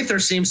 Joe Gaither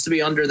seems to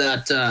be under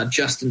that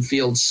Justin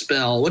Fields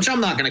spell, which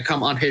I'm not going to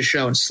come on his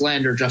show and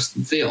slander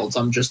Justin Fields.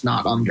 I'm just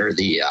not under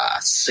the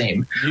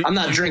same. I'm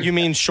not drinking. You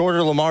mean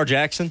shorter Lamar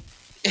Jackson?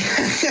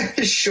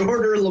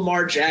 Shorter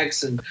Lamar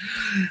Jackson.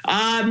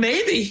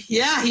 Maybe.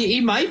 Yeah,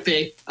 he might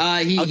be.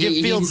 I'll give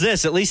Fields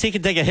this. At least he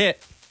can take a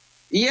hit.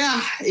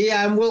 Yeah,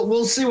 and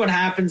we'll see what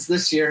happens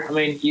this year. I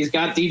mean, he's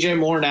got DJ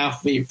Moore now.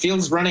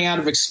 Fields running out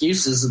of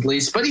excuses at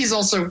least, but he's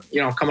also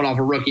coming off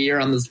a rookie year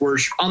on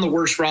the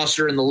worst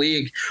roster in the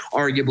league,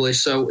 arguably.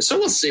 So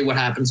we'll see what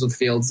happens with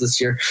Fields this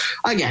year.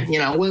 Again,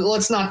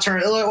 let's not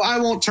turn. I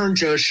won't turn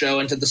Joe's show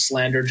into the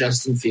slander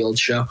Justin Fields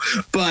show.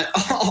 But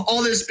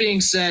all this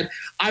being said,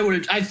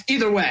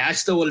 either way, I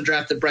still would have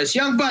drafted Bryce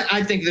Young. But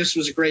I think this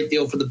was a great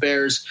deal for the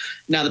Bears.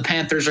 Now the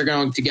Panthers are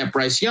going to get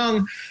Bryce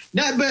Young.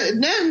 But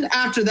then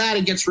after that,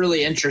 it gets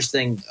really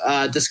interesting.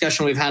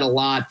 Discussion we've had a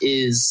lot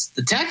is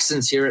the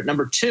Texans here at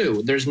number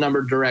 2. There's a number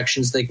of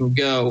directions they can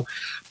go.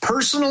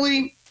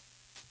 Personally,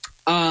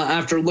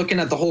 after looking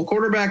at the whole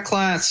quarterback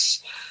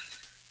class,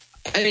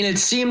 I mean, it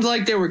seemed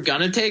like they were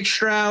going to take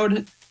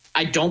Stroud.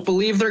 I don't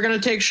believe they're going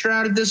to take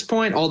Stroud at this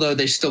point, although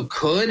they still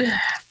could.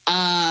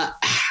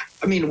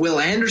 I mean, Will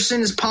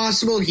Anderson is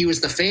possible. He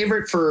was the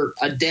favorite for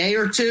a day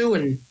or two,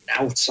 and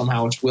now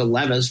somehow it's Will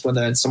Levis,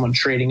 whether it's someone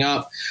trading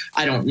up,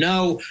 I don't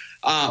know.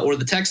 Or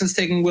the Texans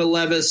taking Will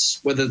Levis,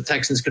 whether the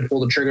Texans could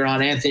pull the trigger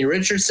on Anthony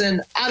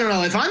Richardson. I don't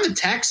know. If I'm the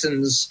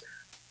Texans,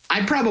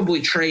 I'd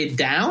probably trade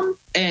down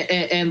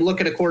and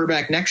look at a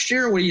quarterback next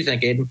year. What do you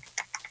think, Aiden?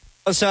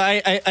 So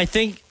I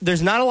think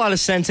there's not a lot of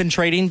sense in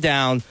trading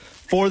down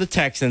for the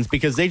Texans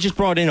because they just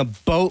brought in a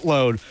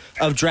boatload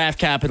of draft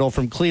capital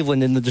from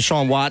Cleveland in the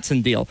Deshaun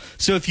Watson deal.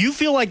 So if you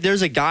feel like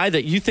there's a guy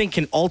that you think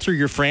can alter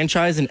your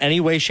franchise in any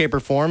way, shape,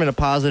 or form in a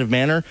positive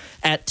manner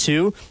at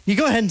 2, you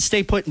go ahead and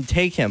stay put and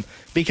take him,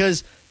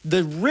 because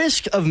the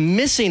risk of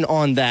missing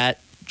on that,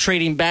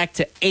 trading back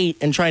to 8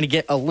 and trying to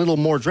get a little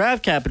more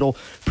draft capital,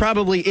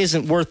 probably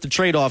isn't worth the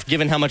trade-off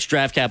given how much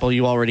draft capital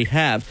you already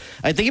have.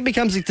 I think it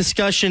becomes a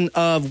discussion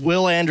of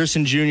Will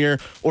Anderson Jr.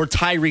 or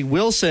Tyree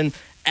Wilson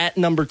at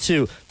number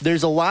 2.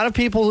 There's a lot of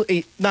people,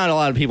 not a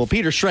lot of people,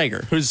 Peter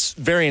Schrager, who's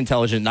very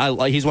intelligent,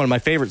 he's one of my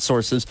favorite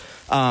sources,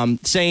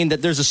 saying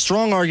that there's a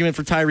strong argument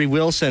for Tyree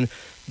Wilson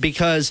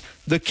because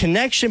the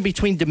connection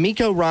between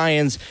DeMeco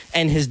Ryans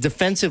and his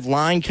defensive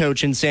line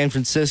coach in San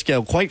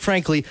Francisco, quite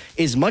frankly,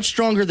 is much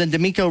stronger than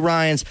DeMeco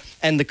Ryans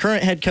and the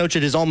current head coach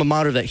at his alma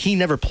mater that he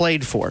never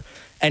played for.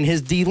 And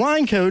his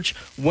D-line coach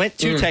went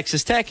to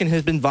Texas Tech and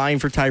has been vying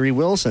for Tyree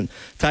Wilson.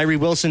 Tyree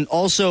Wilson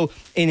also,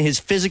 in his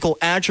physical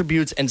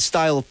attributes and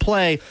style of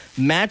play,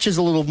 matches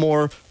a little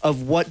more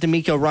of what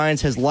DeMeco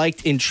Ryans has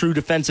liked in true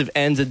defensive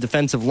ends and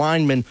defensive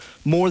linemen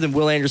more than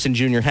Will Anderson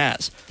Jr.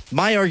 has.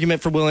 My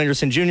argument for Will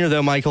Anderson Jr.,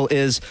 though, Michael,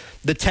 is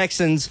the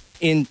Texans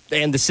and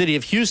the city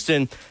of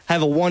Houston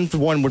have a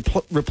one-for-one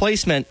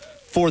replacement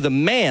for the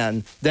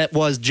man that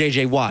was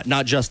J.J. Watt,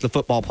 not just the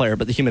football player,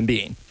 but the human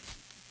being.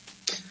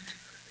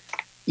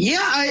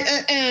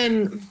 Yeah,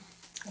 and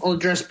I'll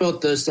address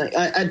both those things.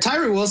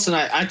 Tyree Wilson,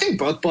 I think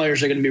both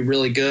players are going to be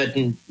really good.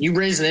 And you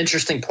raise an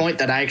interesting point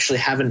that I actually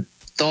haven't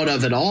thought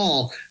of at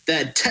all,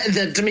 that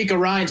D'Amico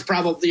Ryan's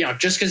probably,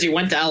 just because he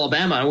went to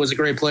Alabama and was a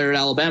great player at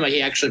Alabama,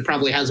 he actually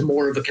probably has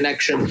more of a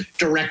connection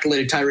directly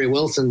to Tyree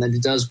Wilson than he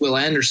does Will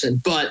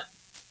Anderson. But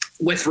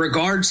with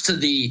regards to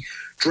the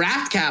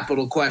draft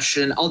capital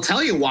question, I'll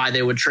tell you why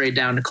they would trade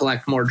down to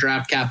collect more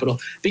draft capital,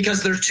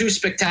 because there's two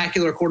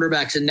spectacular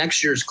quarterbacks in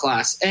next year's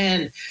class.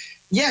 And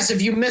yes,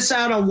 if you miss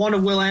out on one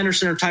of Will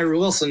Anderson or Tyree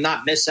Wilson,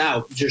 not miss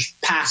out, just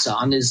pass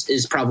on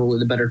is probably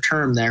the better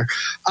term there.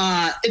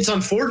 It's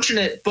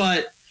unfortunate,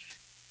 but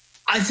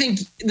I think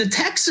the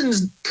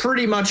Texans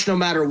pretty much no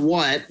matter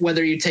what,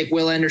 whether you take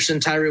Will Anderson,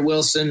 Tyree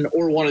Wilson,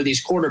 or one of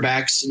these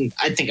quarterbacks, and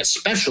I think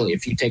especially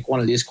if you take one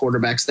of these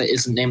quarterbacks that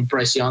isn't named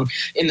Bryce Young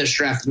in this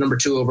draft, number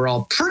 2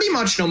 overall, pretty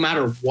much no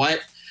matter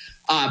what,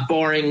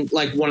 barring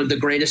like one of the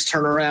greatest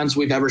turnarounds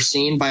we've ever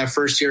seen by a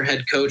first-year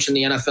head coach in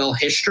the NFL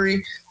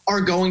history,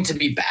 are going to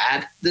be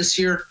bad this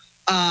year.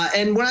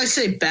 And when I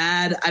say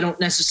bad, I don't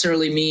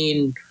necessarily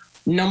mean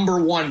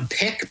number 1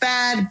 pick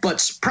bad,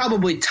 but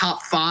probably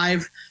top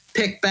 5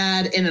 pick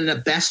bad, and in the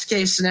best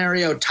case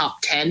scenario, top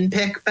 10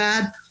 pick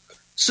bad.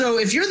 So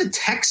if you're the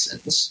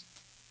Texans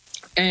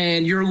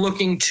and you're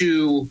looking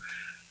to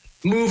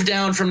move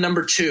down from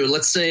number 2,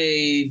 let's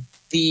say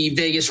the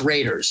Vegas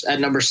Raiders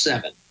at number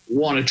 7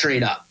 want to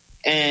trade up,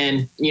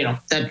 and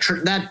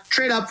that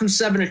trade up from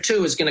 7 to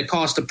 2 is going to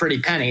cost a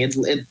pretty penny.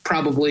 It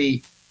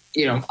probably,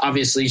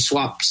 obviously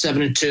swap 7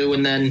 to 2,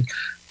 and then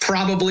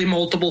probably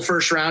multiple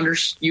first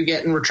rounders you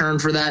get in return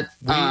for that.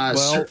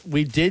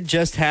 We did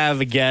just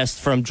have a guest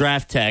from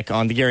Draft Tech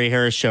on the Gary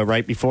Harris show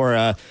right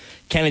before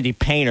Kennedy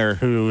Painter,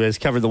 who has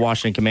covered the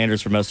Washington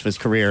Commanders for most of his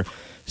career,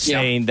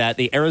 saying that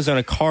the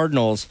Arizona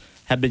Cardinals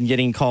have been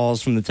getting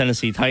calls from the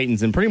Tennessee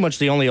Titans, and pretty much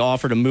the only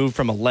offer to move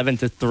from 11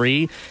 to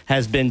 3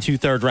 has been 2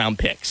 third-round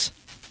picks.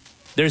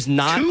 There's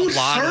not a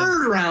lot of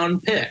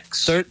third-round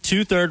picks. 2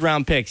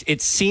 third-round picks.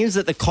 It seems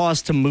that the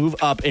cost to move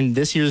up in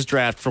this year's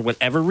draft, for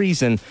whatever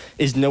reason,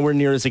 is nowhere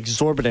near as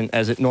exorbitant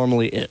as it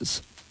normally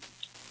is.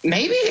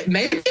 Maybe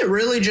it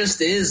really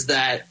just is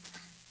that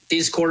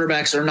these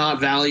quarterbacks are not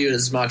valued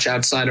as much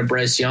outside of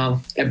Bryce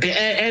Young. And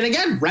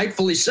again,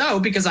 rightfully so,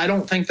 because I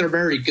don't think they're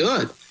very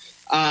good.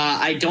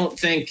 I don't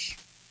think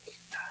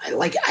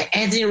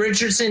Anthony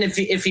Richardson, if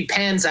he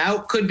pans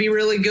out, could be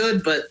really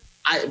good, but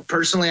I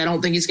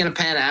don't think he's going to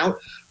pan out.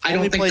 The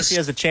only place he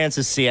has a chance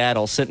is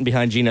Seattle, sitting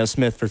behind Geno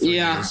Smith for 3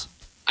 years.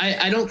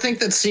 I don't think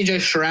that C.J.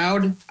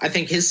 Stroud, I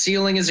think his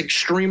ceiling is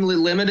extremely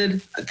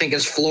limited. I think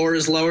his floor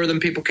is lower than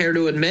people care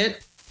to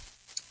admit.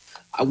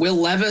 Will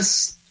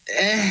Levis,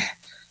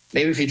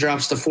 maybe if he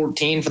drops to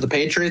 14 for the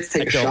Patriots,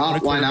 take a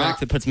shot. Why not?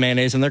 That puts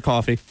mayonnaise in their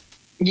coffee.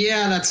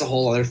 Yeah, that's a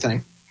whole other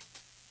thing.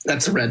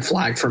 That's a red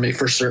flag for me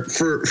for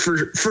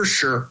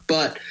sure.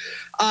 But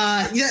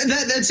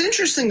that's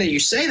interesting that you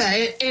say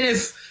that. And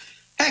if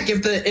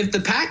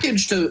the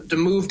package to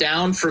move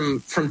down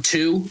from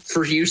 2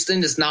 for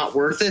Houston is not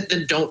worth it,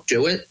 then don't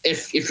do it.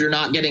 If you're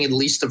not getting at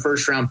least a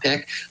first round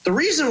pick, the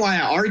reason why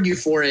I argue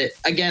for it,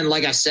 again,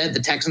 like I said,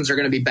 the Texans are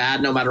going to be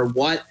bad no matter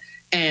what.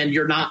 And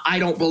I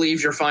don't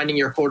believe you're finding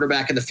your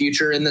quarterback of the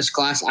future in this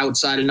class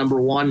outside of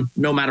number 1,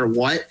 no matter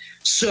what.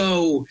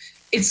 So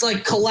it's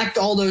like collect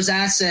all those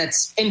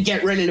assets and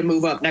get ready to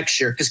move up next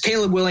year, because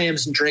Caleb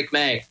Williams and Drake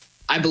May,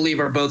 I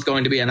believe, are both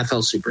going to be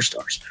NFL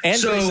superstars.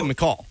 And Grayson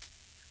McCall.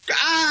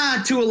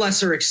 To a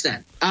lesser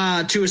extent.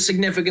 To a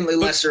significantly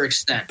lesser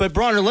extent. But,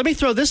 Bronner, let me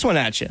throw this one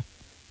at you.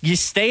 You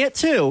stay at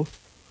 2,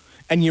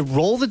 and you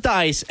roll the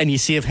dice, and you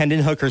see if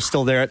Hendon Hooker's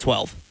still there at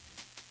 12.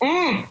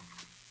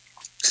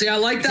 See, I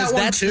like that one,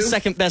 that's too. That's the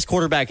second best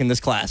quarterback in this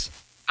class.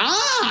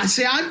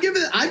 See, I've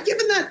given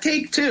that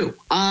take, too.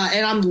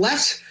 And I'm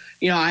less...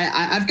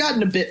 I've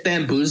gotten a bit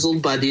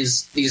bamboozled by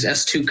these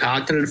S2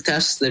 cognitive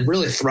tests. They've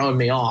really thrown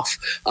me off.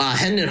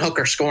 Hendon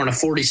Hooker scoring a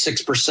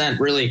 46%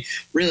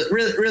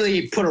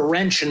 really put a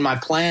wrench in my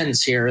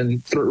plans here,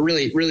 and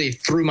really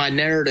threw my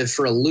narrative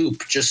for a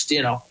loop. Just,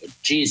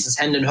 is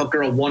Hendon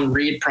Hooker a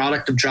one-read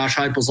product of Josh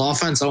Heupel's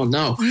offense? Oh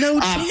no, no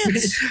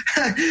chance.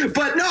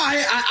 But no,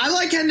 I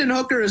like Hendon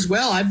Hooker as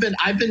well. I've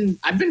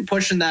been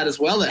pushing that as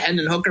well, that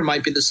Hendon Hooker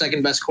might be the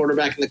second best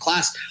quarterback in the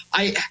class.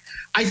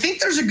 I think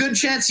there's a good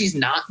chance he's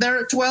not there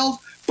at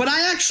 12, but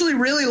I actually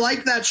really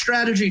like that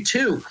strategy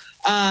too.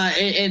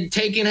 And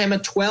taking him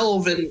at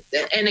 12,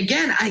 and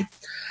again, I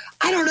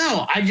don't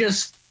know.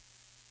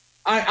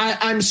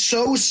 I'm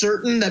so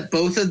certain that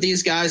both of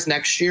these guys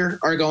next year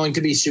are going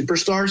to be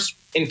superstars,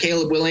 in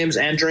Caleb Williams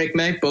and Drake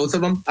May, both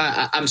of them.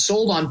 I'm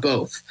sold on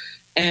both,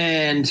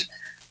 and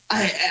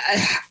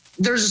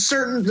there's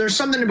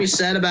something to be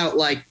said about,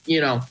 like, you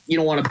don't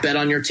want to bet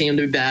on your team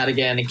to be bad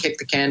again and kick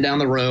the can down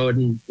the road,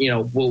 and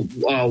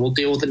we'll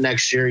deal with it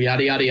next year,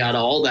 yada yada yada,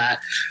 all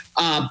that.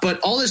 But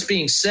all this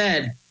being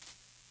said,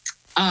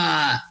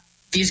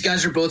 these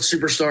guys are both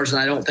superstars, and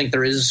I don't think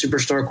there is a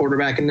superstar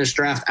quarterback in this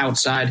draft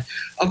outside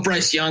of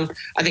Bryce Young.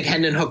 I think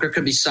Hendon Hooker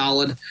could be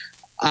solid.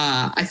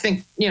 I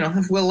think,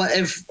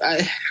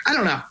 I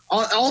don't know.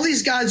 All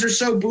these guys are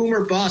so boom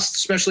or bust,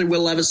 especially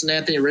Will Levis and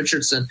Anthony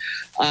Richardson.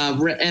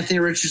 Anthony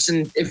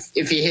Richardson,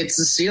 if he hits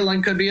the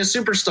ceiling, could be a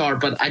superstar,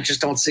 but I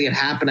just don't see it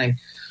happening.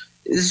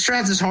 This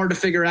draft is hard to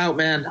figure out,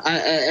 man.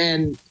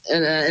 And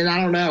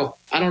I don't know.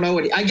 I don't know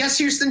I guess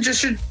Houston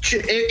just should,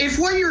 if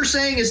what you're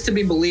saying is to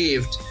be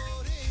believed,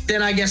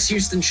 then I guess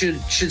Houston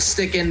should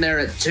stick in there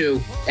at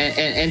 2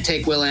 and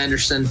take Will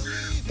Anderson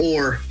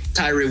or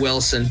Tyree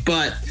Wilson.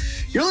 But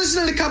you're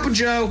listening to Cup of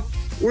Joe.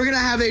 We're going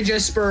to have AJ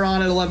Spur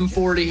on at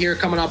 11:40 here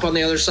coming up on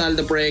the other side of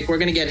the break. We're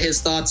going to get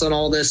his thoughts on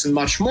all this and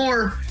much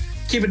more.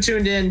 Keep it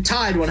tuned in.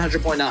 Tide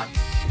 100.9.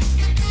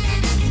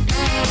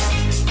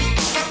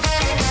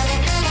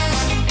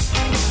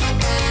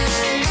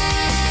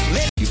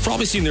 You've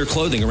probably seen their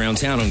clothing around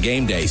town on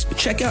game days, but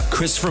check out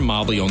Christopher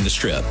Mobley on the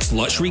Strip. It's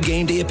luxury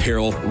game day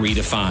apparel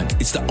redefined.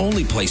 It's the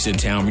only place in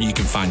town where you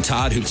can find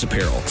Todd Hoops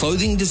apparel.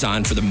 Clothing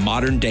designed for the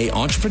modern day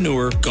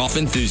entrepreneur, golf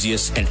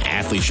enthusiast, and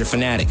athleisure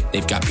fanatic.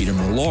 They've got Peter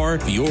Millar,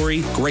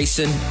 Fiore,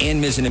 Grayson,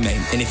 and Mizzen &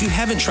 Main. And if you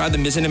haven't tried the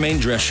Mizzen & Main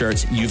dress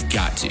shirts, you've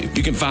got to.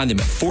 You can find them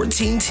at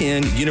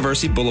 1410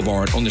 University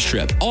Boulevard on the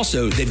Strip.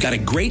 Also, they've got a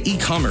great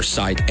e-commerce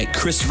site at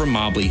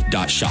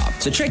christophermobley.shop.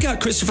 So check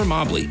out Christopher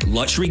Mobley,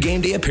 luxury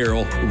game day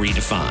apparel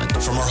redefined.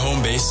 From our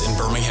home base in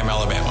Birmingham,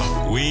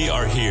 Alabama, we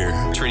are here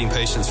treating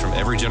patients from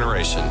every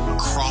generation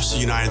across the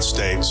United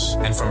States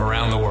and from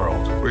around the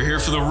world. We're here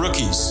for the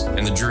rookies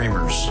And the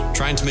dreamers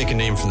trying to make a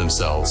name for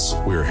themselves.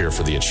 We are here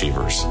for the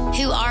achievers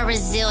who are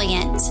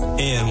resilient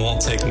and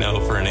won't take no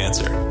for an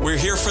answer. We're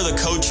here for the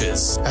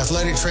coaches,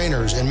 athletic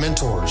trainers, and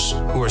mentors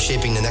who are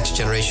shaping the next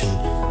generation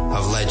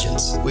of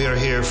legends. We are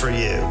here for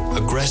you,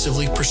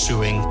 aggressively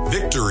pursuing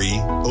victory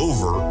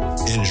over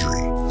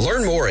injury.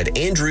 Learn more at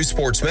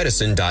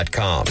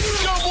andrewsportsmedicine.com.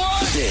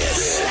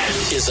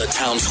 This is a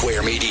Town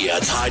Square Media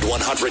Tide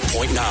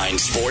 100.9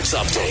 Sports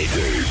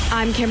Update.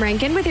 I'm Kim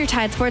Rankin with your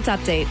Tide Sports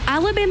Update.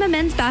 Alabama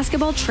men's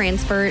basketball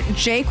transfer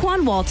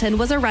Jaquan Walton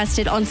was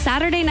arrested on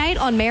Saturday night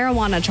on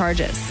marijuana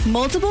charges.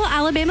 Multiple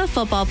Alabama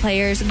football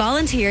players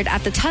volunteered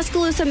at the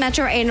Tuscaloosa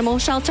Metro Animal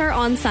Shelter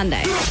on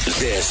Sunday.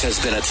 This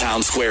has been a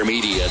Town Square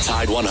Media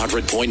Tide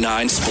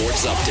 100.9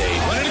 Sports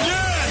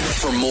Update.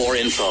 For more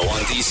info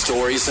on these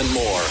stories and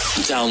more,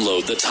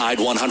 download the Tide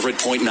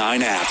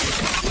 100.9 app.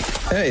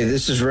 Hey,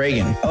 this is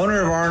Reagan,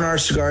 owner of R&R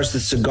Cigars, the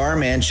Cigar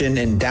Mansion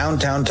in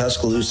downtown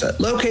Tuscaloosa,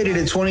 located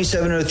at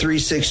 2703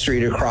 6th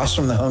Street across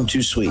from the Home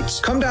 2 Suites.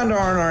 Come down to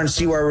R&R and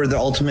see why we're the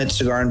ultimate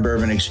cigar and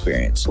bourbon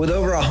experience. With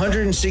over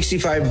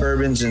 165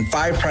 bourbons and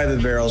 5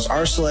 private barrels,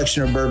 our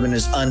selection of bourbon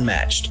is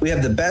unmatched. We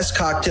have the best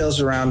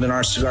cocktails around and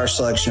our cigar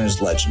selection is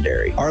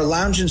legendary. Our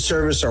lounge and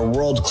service are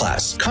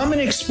world-class. Come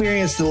and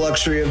experience the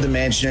luxury of the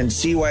mansion and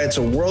see why it's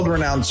a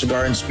world-renowned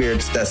cigar and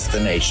spirits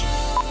destination.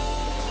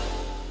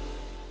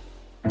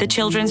 The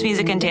children's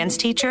music and dance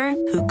teacher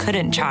who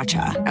couldn't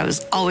cha-cha. I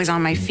was always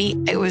on my feet.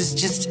 It was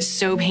just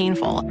so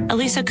painful.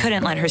 Elisa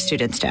couldn't let her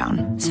students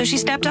down, so she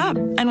stepped up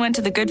and went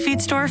to the Good Feet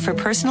store for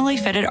personally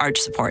fitted arch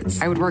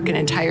supports. I would work an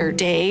entire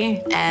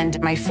day, and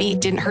my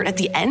feet didn't hurt at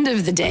the end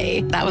of the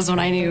day. That was when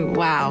I knew,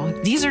 wow,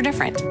 these are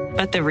different.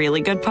 But the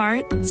really good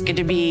part? It's good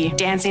to be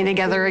dancing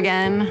together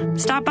again.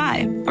 Stop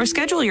by or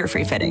schedule your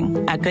free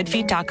fitting at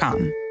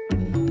goodfeet.com.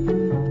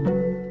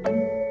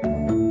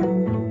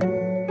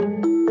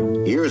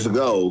 Years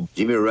ago,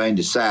 Jimmy Rain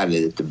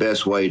decided that the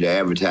best way to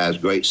advertise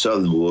Great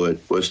Southern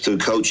Wood was through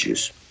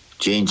coaches.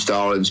 Gene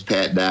Stallings,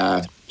 Pat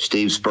Dye,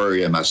 Steve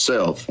Spurrier, and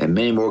myself, and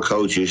many more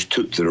coaches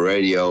took to the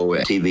radio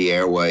and TV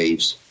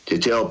airwaves to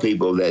tell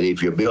people that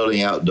if you're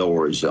building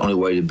outdoors, the only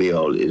way to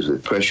build is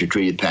with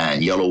pressure-treated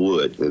pine, yellow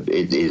wood.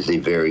 It is the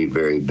very,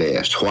 very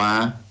best.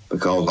 Why?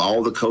 Because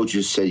all the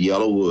coaches said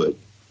yellow wood,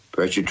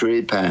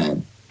 pressure-treated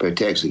pine,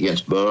 protects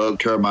against bug,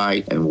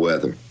 termite, and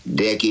weather.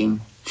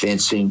 Decking,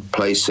 fencing,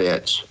 play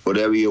sets,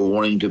 whatever you're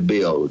wanting to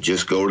build,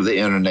 just go to the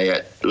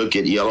internet, look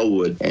at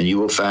Yellowwood, and you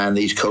will find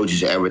these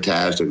coaches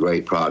advertised a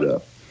great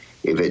product.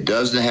 If it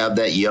doesn't have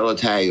that yellow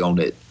tag on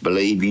it,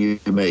 believe you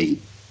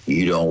me,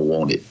 you don't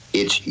want it.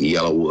 It's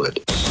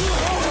Yellowwood.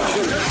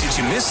 Did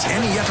you miss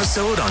any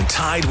episode on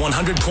Tide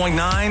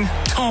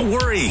 100.9? Don't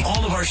worry.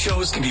 All of our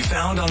shows can be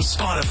found on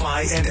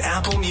Spotify and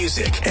Apple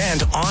Music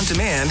and on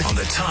demand on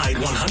the Tide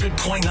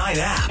 100.9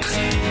 app.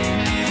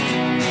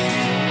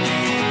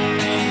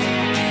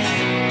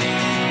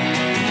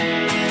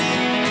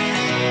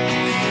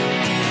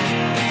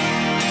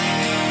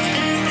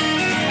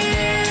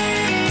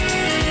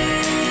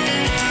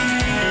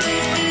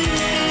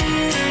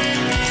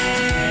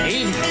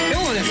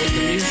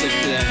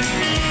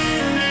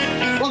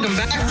 Welcome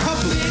back, Cup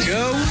of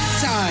Joe,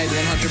 Tide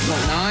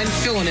 100.9,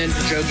 filling in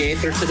for Joe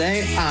Gaither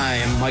today. I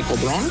am Michael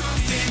Braun.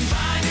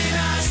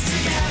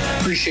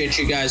 Appreciate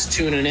you guys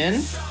tuning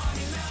in.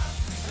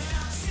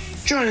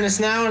 Joining us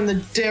now in the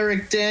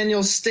Derek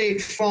Daniels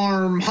State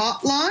Farm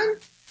Hotline,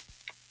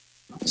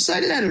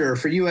 site editor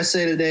for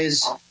USA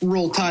Today's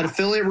Roll Tide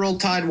affiliate, Roll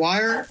Tide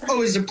Wire.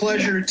 Always a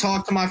pleasure to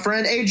talk to my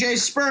friend AJ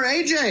Spur.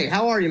 AJ,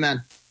 how are you,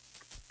 man?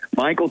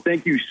 Michael,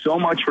 thank you so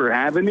much for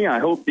having me. I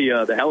hope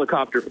the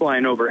helicopter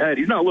flying overhead,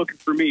 he's not looking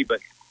for me, but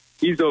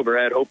he's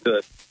overhead. Hope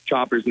the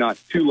chopper's not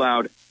too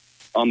loud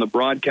on the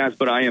broadcast.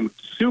 But I am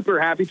super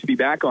happy to be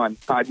back on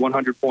Tide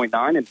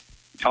 100.9 and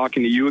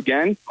talking to you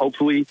again.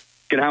 Hopefully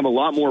going to have a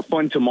lot more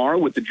fun tomorrow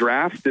with the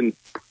draft and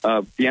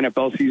the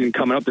NFL season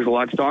coming up. There's a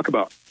lot to talk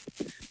about.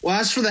 Well,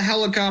 as for the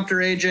helicopter,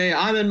 AJ,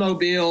 I'm in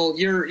Mobile.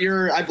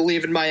 You're, I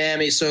believe, in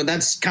Miami, so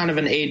that's kind of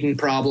an Aiden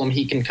problem.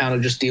 He can kind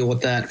of just deal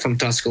with that from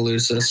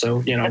Tuscaloosa.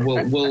 So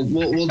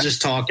we'll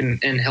just talk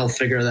and he'll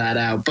figure that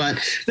out. But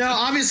no,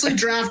 obviously,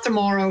 draft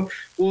tomorrow.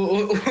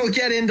 We'll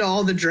get into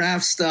all the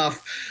draft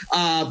stuff.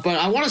 But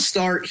I want to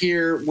start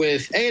here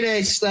with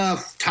A-Day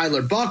stuff,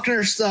 Tyler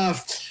Buchner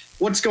stuff.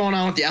 What's going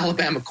on with the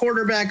Alabama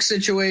quarterback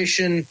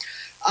situation?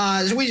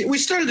 We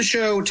started the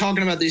show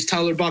talking about these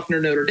Tyler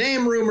Buchner Notre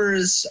Dame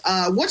rumors.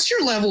 What's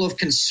your level of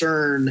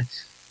concern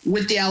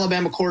with the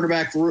Alabama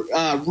quarterback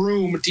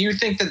room? Do you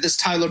think that this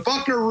Tyler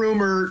Buchner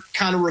rumor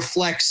kind of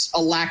reflects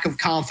a lack of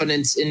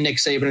confidence in Nick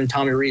Saban and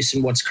Tommy Rees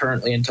and what's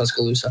currently in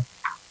Tuscaloosa?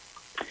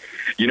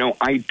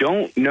 I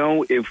don't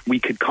know if we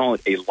could call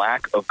it a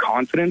lack of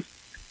confidence,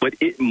 but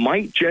it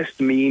might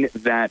just mean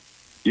that,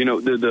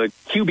 the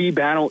QB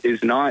battle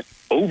is not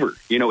over,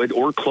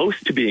 or close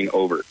to being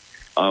over.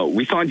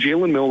 We saw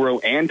Jalen Milroe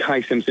and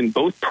Ty Simpson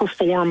both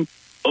perform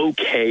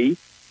okay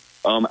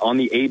on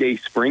the A-Day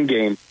spring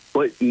game,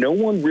 but no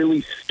one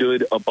really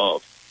stood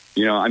above.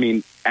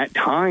 At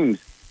times,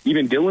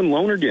 even Dylan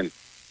Lonergan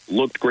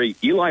looked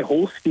great. Eli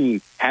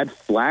Holstein had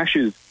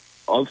flashes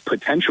of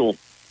potential.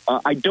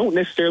 I don't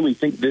necessarily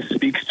think this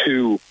speaks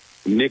to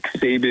Nick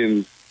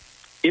Saban's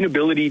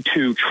inability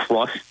to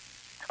trust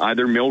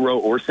either Milroe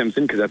or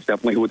Simpson, because that's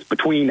definitely who it's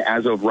between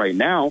as of right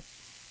now,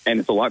 and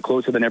it's a lot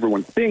closer than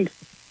everyone thinks.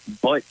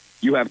 But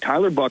you have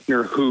Tyler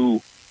Buchner,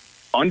 who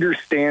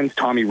understands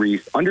Tommy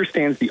Rees,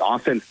 understands the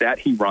offense that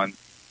he runs,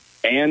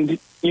 and,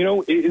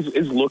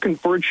 is looking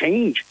for a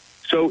change.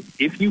 So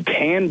if you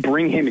can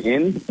bring him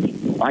in,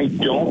 I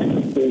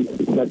don't think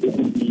that this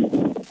would be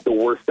the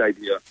worst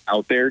idea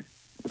out there.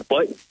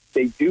 But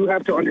they do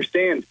have to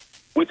understand,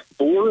 with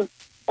 4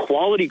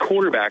 quality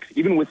quarterbacks,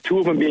 even with 2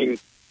 of them being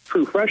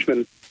true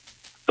freshmen,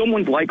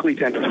 someone's likely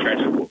to enter the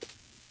transfer portal.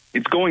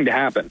 It's going to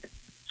happen.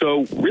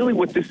 So really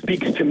what this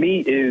speaks to me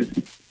is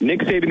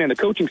Nick Saban and the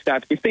coaching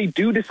staff, if they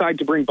do decide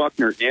to bring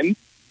Buchner in,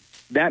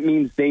 that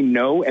means they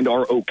know and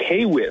are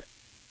okay with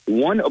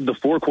one of the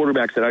 4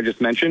 quarterbacks that I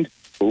just mentioned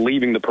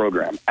leaving the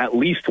program, at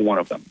least one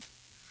of them.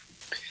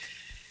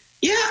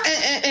 Yeah,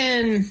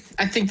 and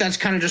I think that's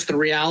kind of just the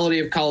reality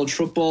of college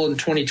football in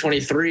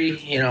 2023.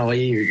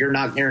 You're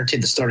not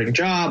guaranteed the starting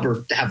job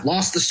or have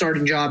lost the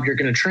starting job. You're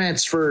going to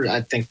transfer.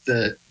 I think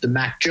the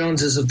Mac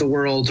Joneses of the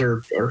world or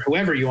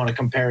whoever you want to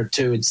compare it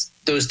to,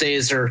 those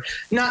days are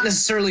not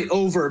necessarily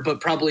over, but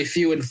probably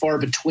few and far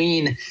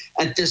between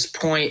at this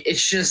point.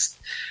 It's just,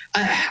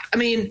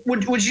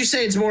 would you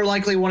say it's more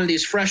likely one of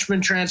these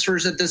freshman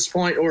transfers at this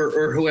point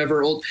or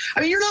whoever old?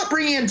 You're not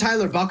bringing in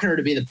Tyler Buchner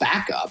to be the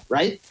backup,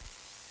 right?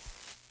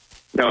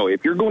 No,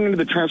 if you're going into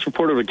the transfer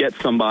portal to get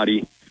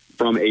somebody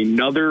from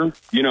another,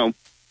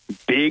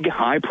 big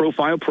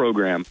high-profile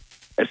program,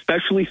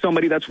 especially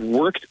somebody that's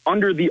worked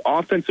under the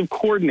offensive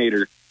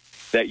coordinator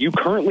that you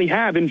currently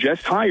have and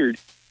just hired,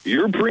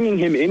 you're bringing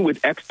him in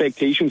with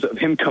expectations of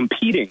him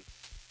competing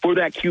for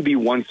that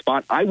QB1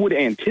 spot. I would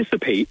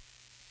anticipate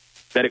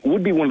that it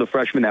would be one of the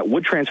freshmen that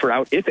would transfer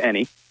out, if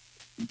any.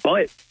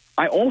 But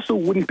I also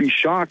wouldn't be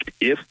shocked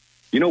if,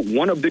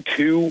 one of the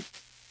 2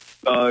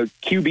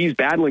 QBs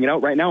battling it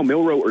out right now,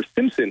 Milroe or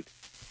Simpson,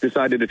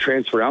 decided to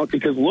transfer out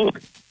because, look,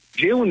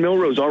 Jalen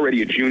Milroe is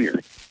already a junior.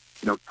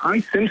 Ty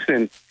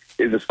Simpson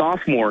is a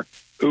sophomore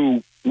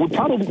who would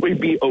probably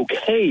be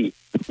okay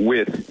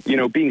with,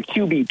 being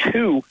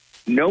QB2,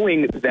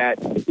 knowing that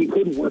he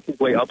could work his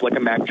way up like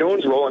a Mac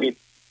Jones role.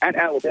 At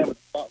Alabama,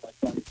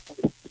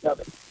 it's not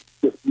like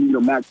just,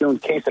 Mac Jones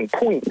case in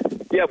point.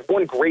 You have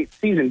one great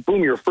season,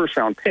 boom, you're a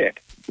first-round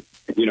pick.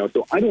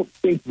 So I don't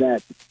think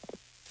that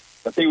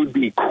they would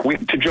be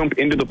quick to jump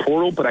into the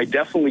portal, but I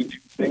definitely do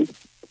think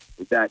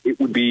that it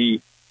would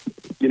be,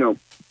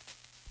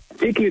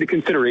 taken into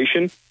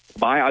consideration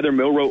by either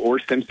Milroe or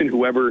Simpson,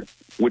 whoever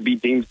would be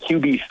deemed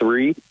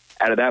QB3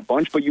 out of that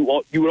bunch. But you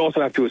would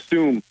also have to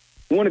assume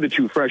one of the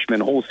 2 freshmen,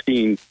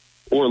 Holstein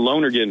or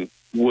Lonergan,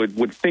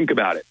 would think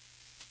about it.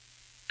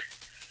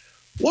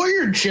 What are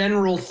your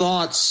general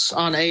thoughts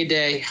on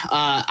A-Day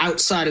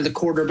outside of the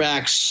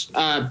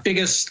quarterbacks?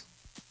 Biggest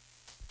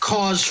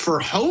cause for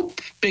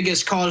hope,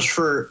 biggest cause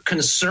for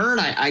concern?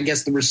 I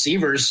guess the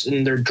receivers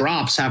and their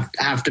drops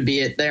have to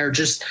be it there.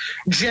 Just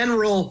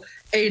general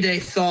A-Day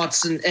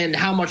thoughts and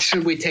how much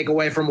should we take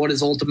away from what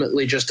is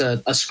ultimately just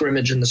a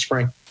scrimmage in the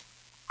spring?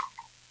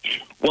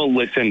 Well,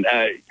 listen,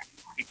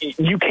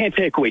 you can't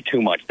take away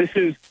too much. This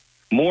is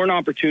more an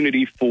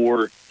opportunity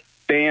for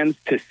fans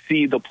to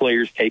see the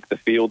players take the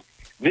field.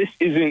 This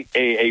isn't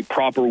a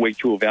proper way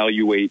to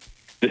evaluate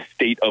the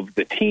state of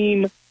the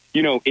team,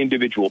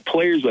 individual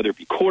players, whether it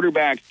be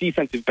quarterbacks,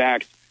 defensive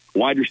backs,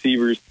 wide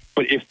receivers.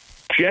 But if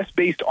just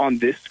based on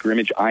this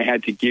scrimmage, I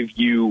had to give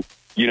you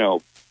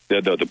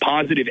the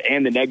positive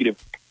and the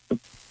negative,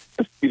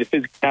 the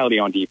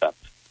physicality on defense.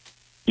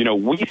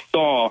 We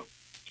saw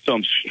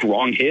some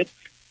strong hits.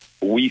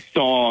 We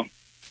saw,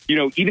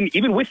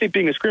 even with it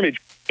being a scrimmage,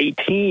 a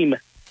team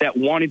that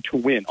wanted to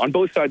win on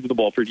both sides of the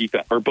ball for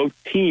defense, or both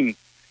teams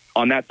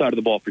on that side of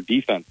the ball for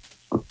defense.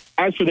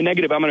 As for the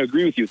negative, I'm going to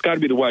agree with you. It's got to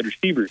be the wide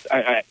receivers.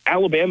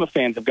 Alabama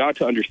fans have got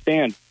to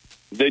understand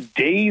the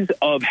days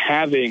of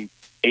having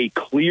a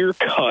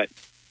clear-cut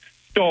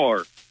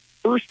star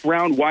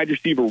first-round wide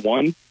receiver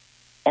one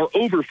are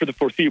over for the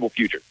foreseeable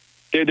future.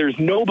 There's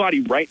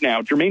nobody right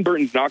now. Jermaine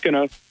Burton's not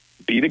going to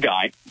be the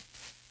guy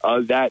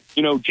that,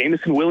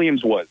 Jamison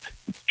Williams was,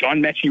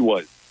 John Mechie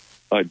was,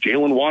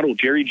 Jalen Waddle,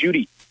 Jerry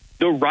Jeudy,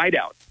 the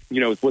rideout,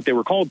 is what they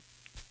were called.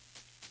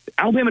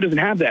 Alabama doesn't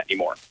have that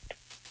anymore.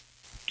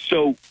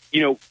 So,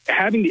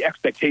 having the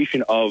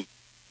expectation of,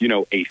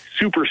 a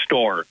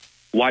superstar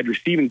wide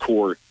receiving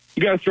core,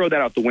 you got to throw that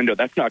out the window.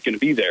 That's not going to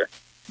be there.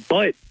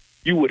 But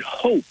you would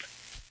hope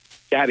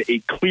to have a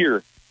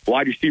clear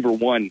wide receiver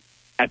one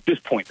at this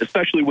point,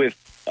 especially with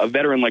a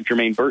veteran like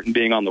Jermaine Burton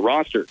being on the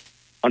roster.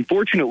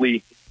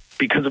 Unfortunately,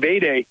 because of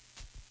A-Day,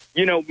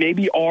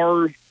 maybe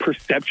our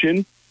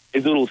perception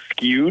is a little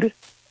skewed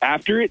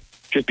after it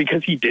just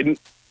because he didn't,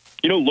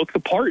 look the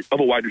part of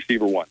a wide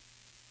receiver one.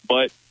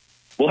 But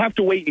we'll have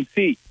to wait and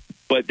see.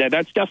 But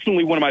that's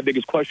definitely one of my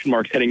biggest question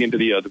marks heading into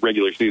the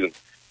regular season.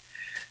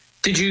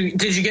 Did you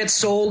get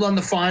sold on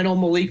the final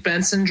Malik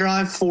Benson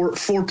drive, four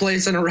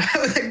plays in a row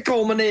that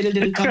culminated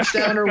in a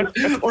touchdown,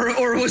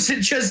 or was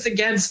it just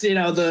against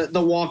the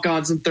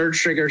walk-ons and third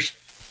stringers?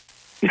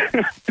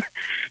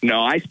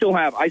 No, I still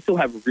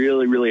have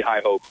really, really high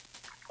hope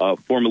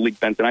for Malik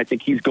Benson. I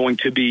think he's going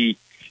to be,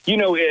 the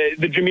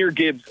Jahmyr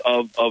Gibbs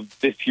of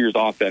this year's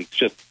offense.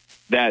 Just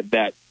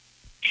that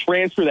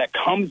transfer that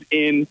comes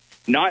in.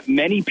 Not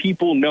many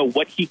people know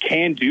what he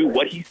can do,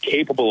 what he's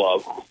capable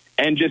of,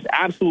 and just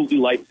absolutely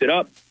lights it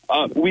up.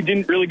 We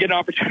didn't really get an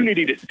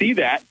opportunity to see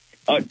that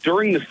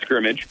during the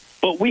scrimmage,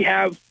 but we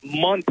have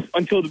months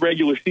until the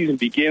regular season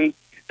begins.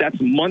 That's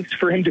months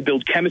for him to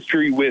build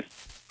chemistry with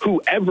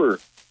whoever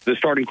the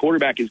starting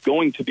quarterback is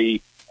going to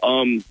be.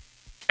 And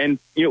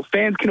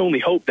fans can only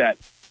hope that,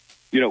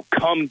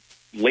 come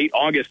late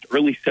August,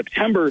 early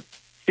September,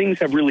 things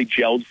have really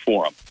gelled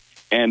for him.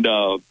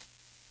 And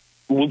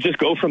we'll just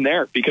go from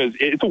there because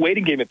it's a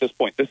waiting game at this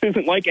point. This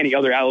isn't like any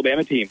other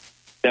Alabama team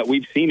that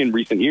we've seen in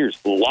recent years.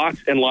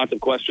 Lots and lots of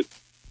questions.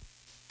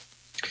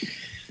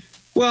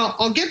 Well,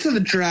 I'll get to the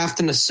draft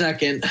in a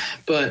second,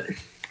 but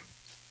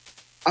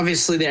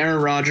obviously the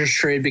Aaron Rodgers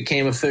trade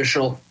became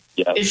official.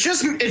 Yeah. It's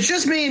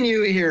just me and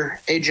you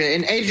here, AJ.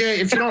 And AJ,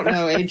 if you don't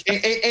know,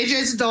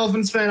 AJ's a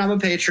Dolphins fan. I'm a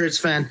Patriots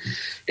fan.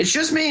 It's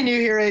just me and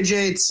you here,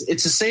 AJ.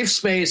 It's a safe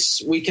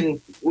space. We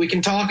can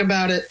talk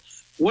about it.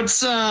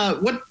 What's our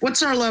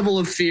level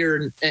of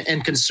fear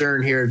and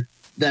concern here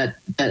that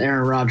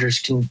Aaron Rodgers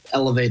can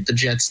elevate the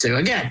Jets to?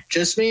 Again,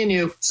 just me and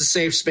you. It's a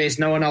safe space.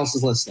 No one else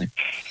is listening.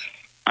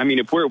 I mean,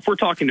 if we're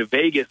talking to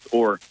Vegas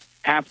or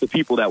half the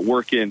people that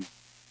work in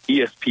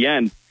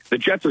ESPN, the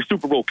Jets are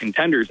Super Bowl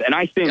contenders, and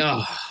I think,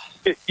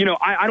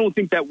 I don't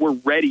think that we're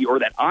ready, or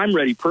that I'm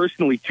ready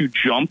personally, to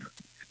jump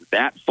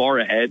that far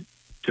ahead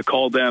to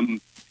call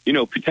them,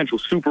 potential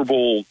Super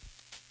Bowl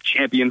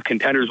champions,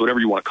 contenders,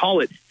 whatever you want to call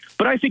it.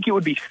 But I think it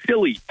would be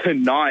silly to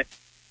not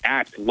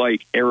act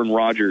like Aaron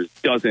Rodgers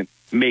doesn't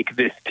make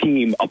this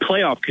team a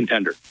playoff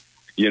contender.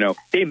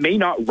 They may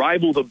not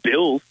rival the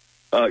Bills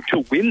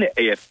to win the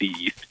AFC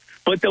East,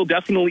 but they'll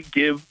definitely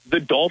give the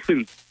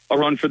Dolphins a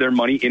run for their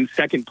money in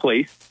second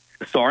place.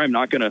 Sorry, I'm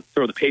not going to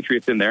throw the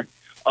Patriots in there.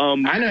 I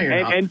know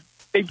you're not. And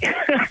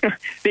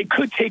they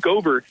could take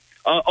over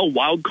a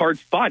wild card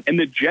spot. And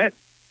the Jets,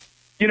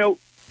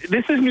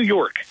 this is New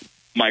York,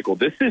 Michael.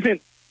 This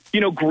isn't,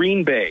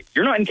 Green Bay.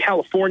 You're not in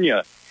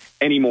California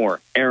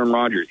anymore, Aaron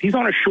Rodgers. He's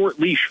on a short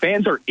leash.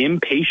 Fans are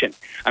impatient.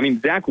 I mean,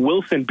 Zach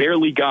Wilson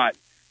barely got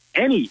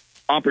any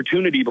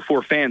opportunity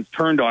before fans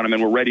turned on him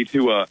and were ready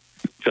to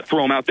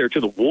throw him out there to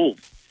the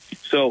wolves.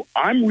 So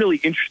I'm really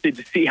interested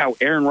to see how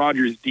Aaron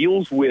Rodgers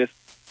deals with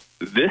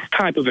this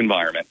type of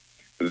environment,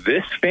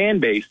 this fan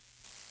base,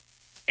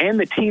 and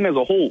the team as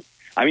a whole.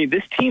 I mean,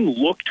 this team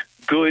looked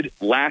good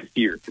last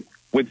year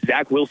with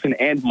Zach Wilson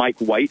and Mike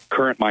White,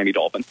 current Miami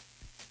Dolphins.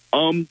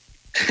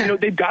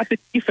 They've got the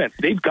defense.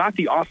 They've got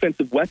the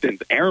offensive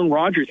weapons. Aaron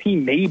Rodgers, he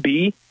may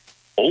be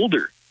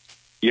older.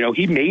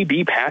 He may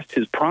be past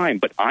his prime,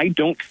 but I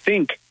don't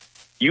think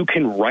you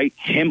can write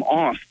him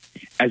off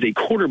as a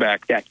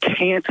quarterback that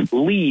can't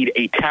lead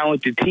a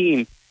talented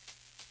team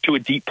to a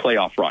deep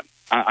playoff run.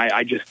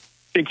 I just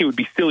think it would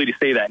be silly to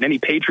say that. And any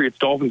Patriots,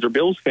 Dolphins, or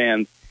Bills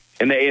fans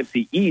in the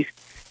AFC East,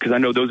 because I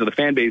know those are the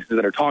fan bases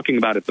that are talking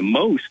about it the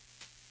most,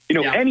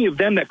 any of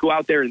them that go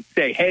out there and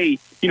say, hey,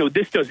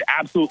 this does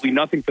absolutely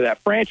nothing for that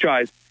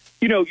franchise,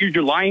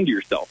 you're lying to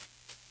yourself.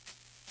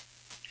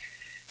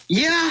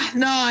 Yeah,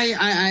 no,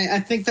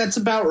 I think that's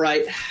about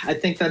right.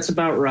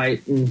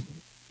 And,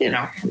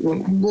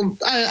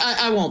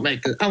 I won't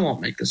make this. I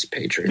won't make this a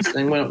Patriots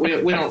thing. We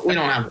don't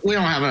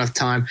have enough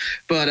time.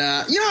 But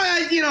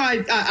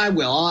I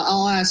will.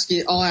 I'll ask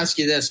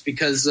you this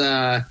because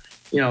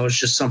it's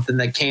just something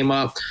that came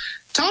up.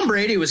 Tom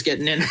Brady was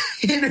getting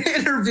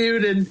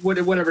interviewed in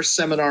whatever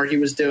seminar he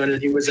was doing,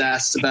 and he was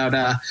asked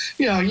about,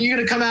 you going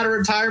to come out of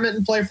retirement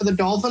and play for the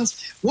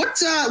Dolphins? Last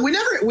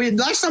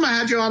time I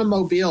had you on in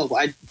Mobile,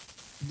 I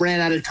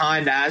ran out of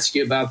time to ask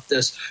you about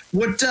this.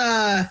 What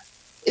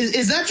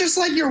is that just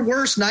like your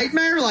worst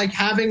nightmare? Like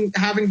having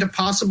to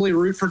possibly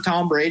root for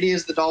Tom Brady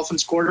as the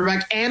Dolphins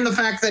quarterback, and the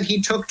fact that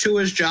he took to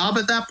his job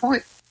at that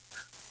point?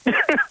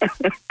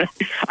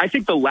 I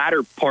think the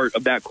latter part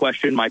of that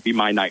question might be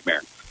my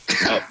nightmare.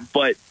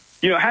 But,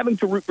 having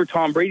to root for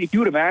Tom Brady, if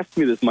you would have asked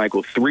me this,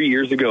 Michael, 3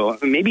 years ago,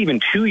 maybe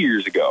even 2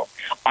 years ago,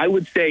 I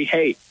would say,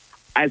 hey,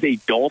 as a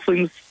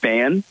Dolphins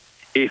fan,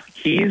 if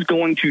he's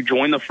going to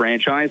join the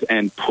franchise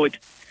and put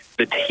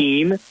the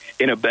team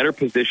in a better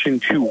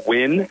position to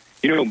win,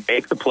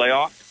 make the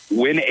playoffs,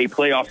 win a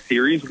playoff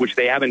series, which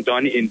they haven't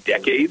done in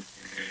decades,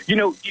 you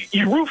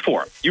root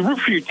for him. You root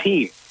for your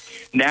team.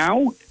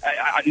 Now,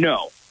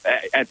 no.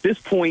 At this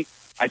point,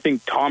 I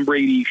think Tom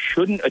Brady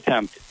shouldn't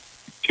attempt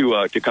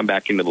to come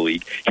back into the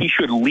league. He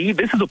should leave.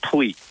 This is a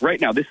plea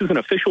right now. This is an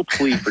official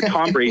plea for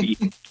Tom Brady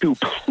to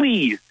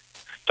please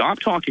stop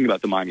talking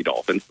about the Miami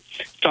Dolphins,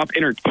 stop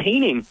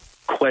entertaining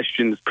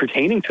questions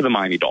pertaining to the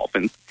Miami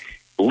Dolphins,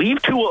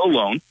 leave Tua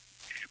alone.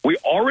 We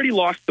already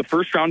lost the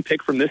first round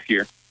pick from this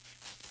year.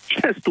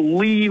 Just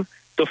leave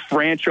the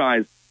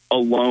franchise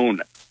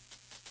alone.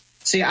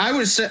 See, I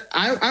was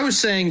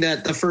saying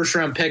that the first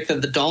round pick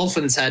that the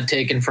Dolphins had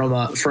taken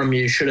from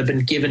you should have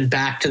been given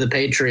back to the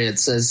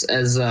Patriots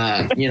as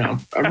a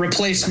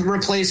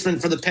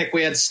replacement for the pick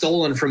we had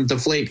stolen from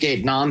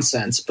Deflategate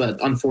nonsense. But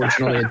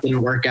unfortunately, it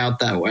didn't work out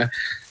that way.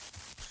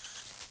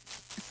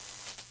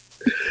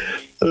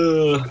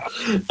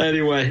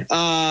 Anyway,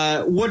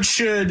 what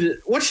should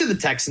the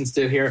Texans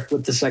do here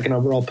with the second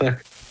overall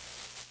pick?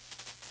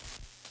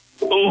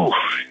 Oh,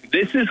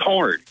 this is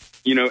hard.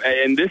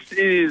 And this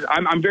is,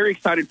 I'm very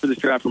excited for this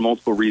draft for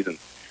multiple reasons.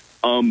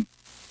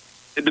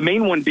 The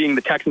main one being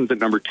the Texans at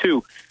number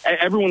 2.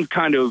 Everyone's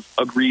kind of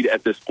agreed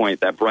at this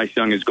point that Bryce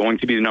Young is going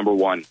to be the number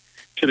 1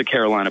 to the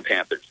Carolina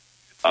Panthers,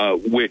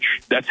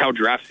 which that's how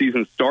draft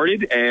season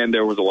started. And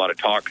there was a lot of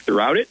talk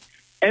throughout it.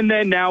 And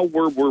then now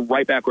we're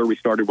right back where we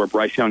started, where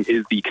Bryce Young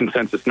is the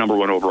consensus number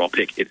 1 overall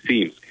pick, it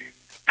seems.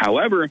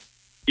 However,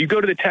 you go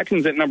to the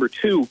Texans at number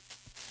 2,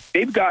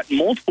 they've got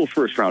multiple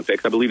first round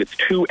picks. I believe it's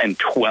 2 and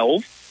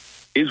 12.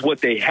 Is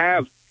what they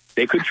have.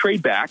 They could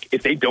trade back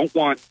if they don't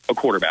want a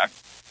quarterback.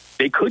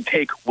 They could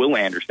take Will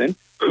Anderson,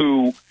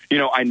 who,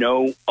 I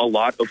know a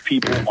lot of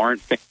people aren't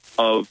fans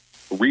of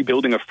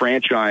rebuilding a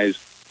franchise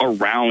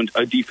around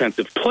a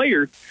defensive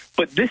player,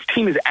 but this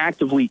team is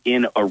actively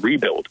in a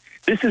rebuild.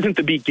 This isn't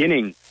the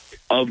beginning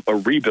of a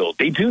rebuild.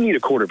 They do need a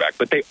quarterback,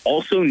 but they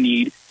also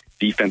need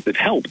defensive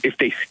help. If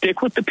they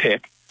stick with the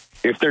pick,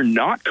 if they're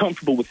not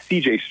comfortable with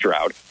C.J.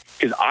 Stroud,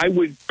 because I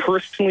would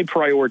personally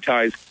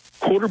prioritize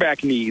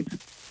quarterback needs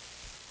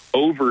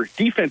over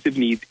defensive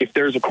needs if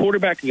there's a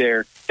quarterback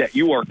there that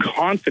you are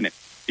confident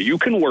that you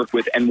can work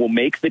with and will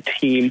make the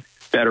team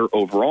better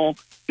overall.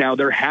 Now,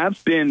 there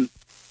have been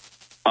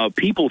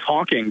people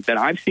talking that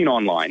I've seen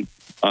online,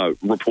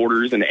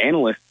 reporters and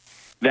analysts,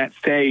 that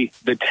say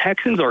the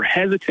Texans are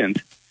hesitant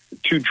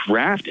to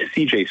draft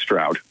C.J.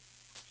 Stroud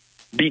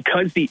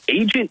because the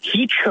agent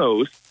he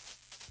chose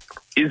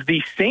is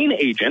the same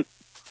agent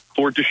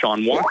for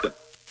Deshaun Watson.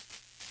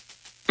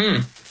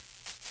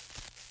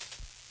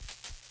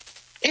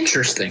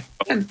 Interesting.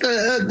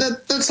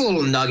 That's a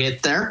little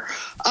nugget there.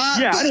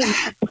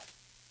 I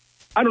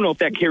don't know if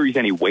that carries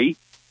any weight,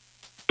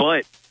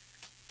 but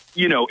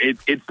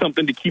it's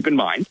something to keep in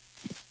mind.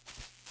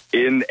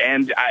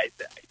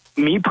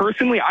 Me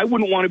personally, I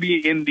wouldn't want to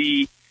be in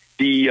the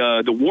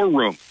war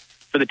room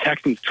for the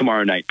Texans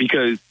tomorrow night,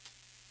 because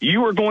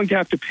you are going to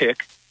have to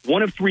pick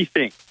one of 3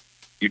 things.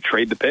 You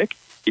trade the pick,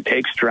 you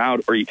take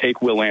Stroud, or you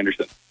take Will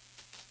Anderson.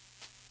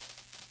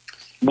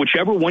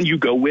 Whichever one you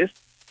go with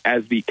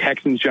as the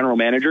Texans general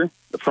manager,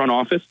 the front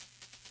office,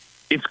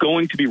 it's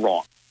going to be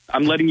wrong.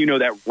 I'm letting you know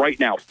that right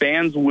now.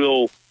 Fans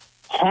will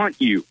haunt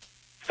you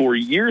for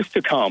years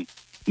to come,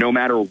 no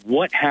matter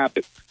what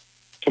happens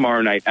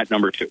tomorrow night at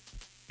number 2.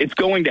 It's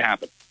going to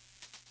happen.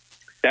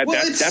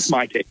 That's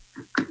my take.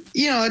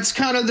 It's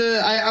kind of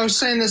I was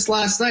saying this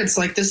last night. It's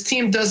like this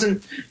team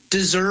doesn't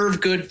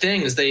deserve good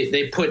things.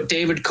 They put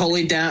David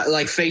Culley down,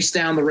 like face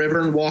down the river,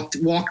 and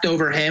walked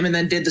over him, and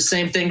then did the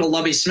same thing to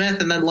Lovie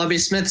Smith. And then Lovie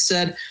Smith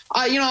said,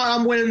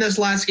 I'm winning this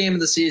last game of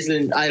the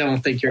season. I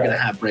don't think you're going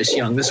to have Bryce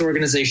Young. This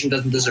organization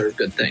doesn't deserve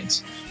good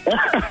things.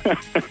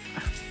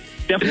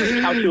 Definitely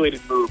a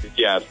calculated move, if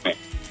you ask me.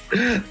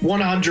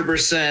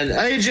 100%.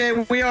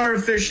 AJ, we are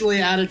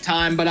officially out of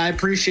time, but I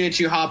appreciate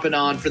you hopping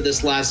on for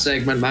this last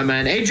segment, my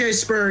man. AJ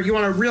Spur, you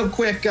want to real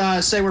quick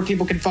say where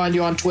people can find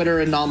you on Twitter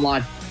and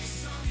online?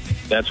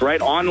 That's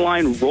right.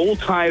 Online Roll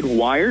Tide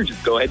Wire.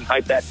 Just go ahead and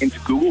type that into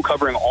Google,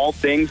 covering all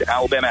things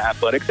Alabama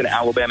athletics and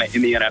Alabama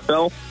in the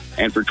NFL.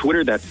 And for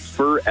Twitter, that's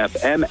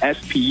SPURFM,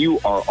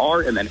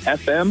 SPURR, and then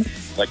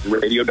FM, like the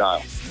radio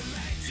dial.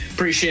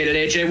 Appreciate it,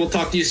 AJ. We'll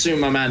talk to you soon,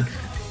 my man.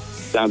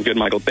 Sounds good,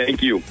 Michael.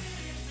 Thank you.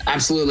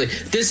 Absolutely.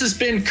 This has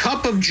been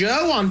Cup of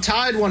Joe on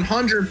Tide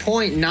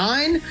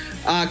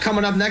 100.9.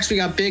 Coming up next, we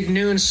got Big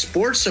Noon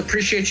Sports, so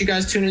appreciate you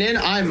guys tuning in.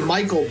 I'm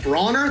Michael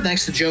Bronner.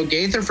 Thanks to Joe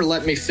Gaither for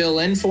letting me fill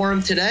in for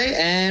him today,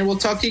 and we'll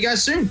talk to you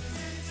guys soon.